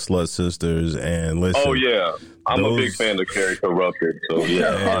ladies, the Slut Sisters, and listen. Oh yeah, I'm a big fan of Carrie Corrupted. So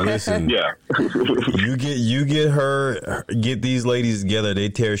yeah, listen, yeah. you get these ladies together. They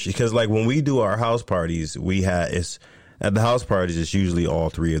tear shit because like when we do our house parties, at the house parties it's usually all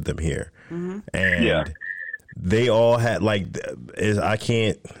three of them here, and they all had I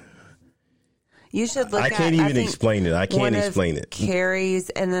can't. You should look. I can't even explain it. I can't explain it. Carrie's,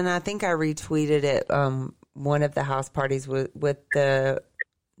 and then I think I retweeted it. One of the house parties with the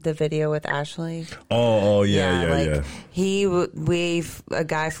video with Ashley. Oh yeah. A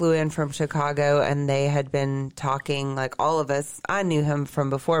guy flew in from Chicago and they had been talking, like all of us. I knew him from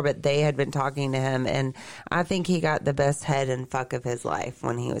before, but they had been talking to him, and I think he got the best head and fuck of his life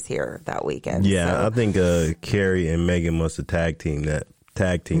when he was here that weekend. Yeah, so. I think Carrie and Megan must have tag team.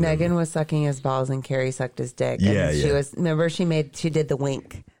 Megan was sucking his balls and Carrie sucked his dick. Yeah, and remember she did the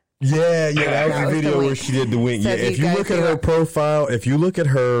wink. Yeah, that was the video where she did the wink. So yeah, if you look at her profile,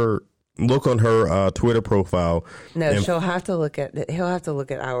 look on her Twitter profile. No, he'll have to look at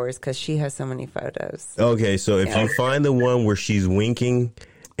ours because she has so many photos. Okay, so if you find the one where she's winking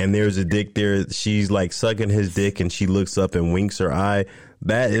and there's a dick there, she's like sucking his dick and she looks up and winks her eye.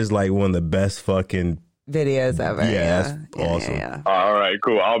 That is like one of the best fucking videos ever. Yeah, that's awesome. Yeah. All right,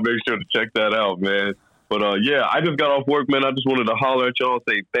 cool. I'll make sure to check that out, man. But I just got off work, man. I just wanted to holler at y'all and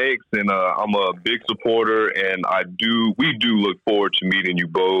say thanks. And I'm a big supporter, and we do look forward to meeting you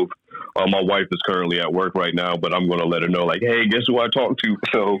both. My wife is currently at work right now, but I'm going to let her know, like, hey, guess who I talked to?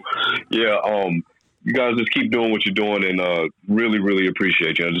 So, you guys just keep doing what you're doing, and really, really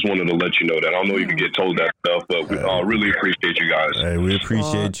appreciate you. I just wanted to let you know that. I don't know if you can get told that stuff, but we really appreciate you guys. Hey, we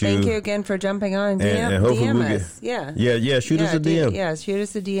appreciate you. Thank you again for jumping on and DM us. Yeah, shoot us a DM. Shoot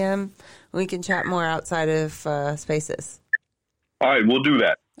us a DM. We can chat more outside of Spaces. All right, we'll do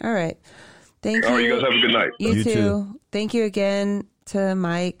that. All right. Thank you. All right, you guys have a good night. You too. Thank you again to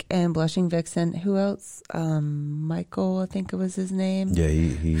Mike and Blushing Vixen. Who else? Michael, I think it was his name. Yeah,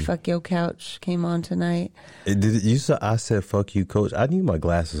 he Fuck Your Couch came on tonight. I said fuck you, coach. I need my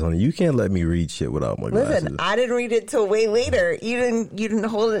glasses on. You can't let me read shit without my glasses. Listen, I didn't read it till way later. You didn't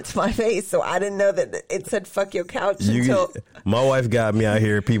hold it to my face, so I didn't know that it said fuck your couch until my wife got me out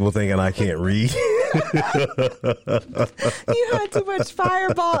here, people thinking I can't read. You had too much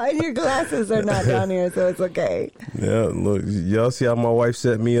Fireball and your glasses are not down here, so it's okay. Yeah, look, y'all see how my wife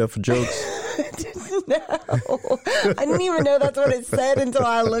set me up for jokes? No. I didn't even know that's what it said until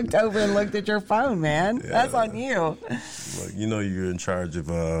I looked over and looked at your phone, man. Yeah. That's on you. Look, you know you're in charge of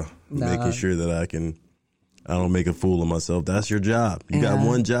making sure that I don't make a fool of myself. That's your job. You got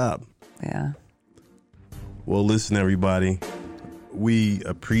one job. Yeah. Well, listen, everybody. We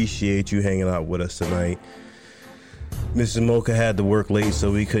appreciate you hanging out with us tonight. Mrs. Mocha had to work late,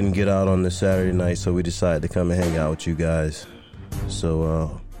 so we couldn't get out on this Saturday night, so we decided to come and hang out with you guys.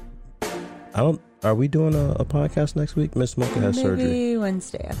 So, are we doing a podcast next week? Miss Mocha has surgery. Maybe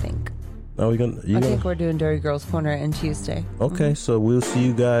Wednesday, I think. Are we gonna? I think we're doing Dirty Girls Corner on Tuesday. Okay, so we'll see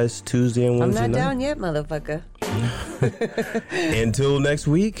you guys Tuesday and Wednesday I'm not night. down yet, motherfucker. Until next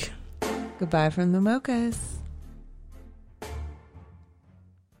week. Goodbye from the Mochas.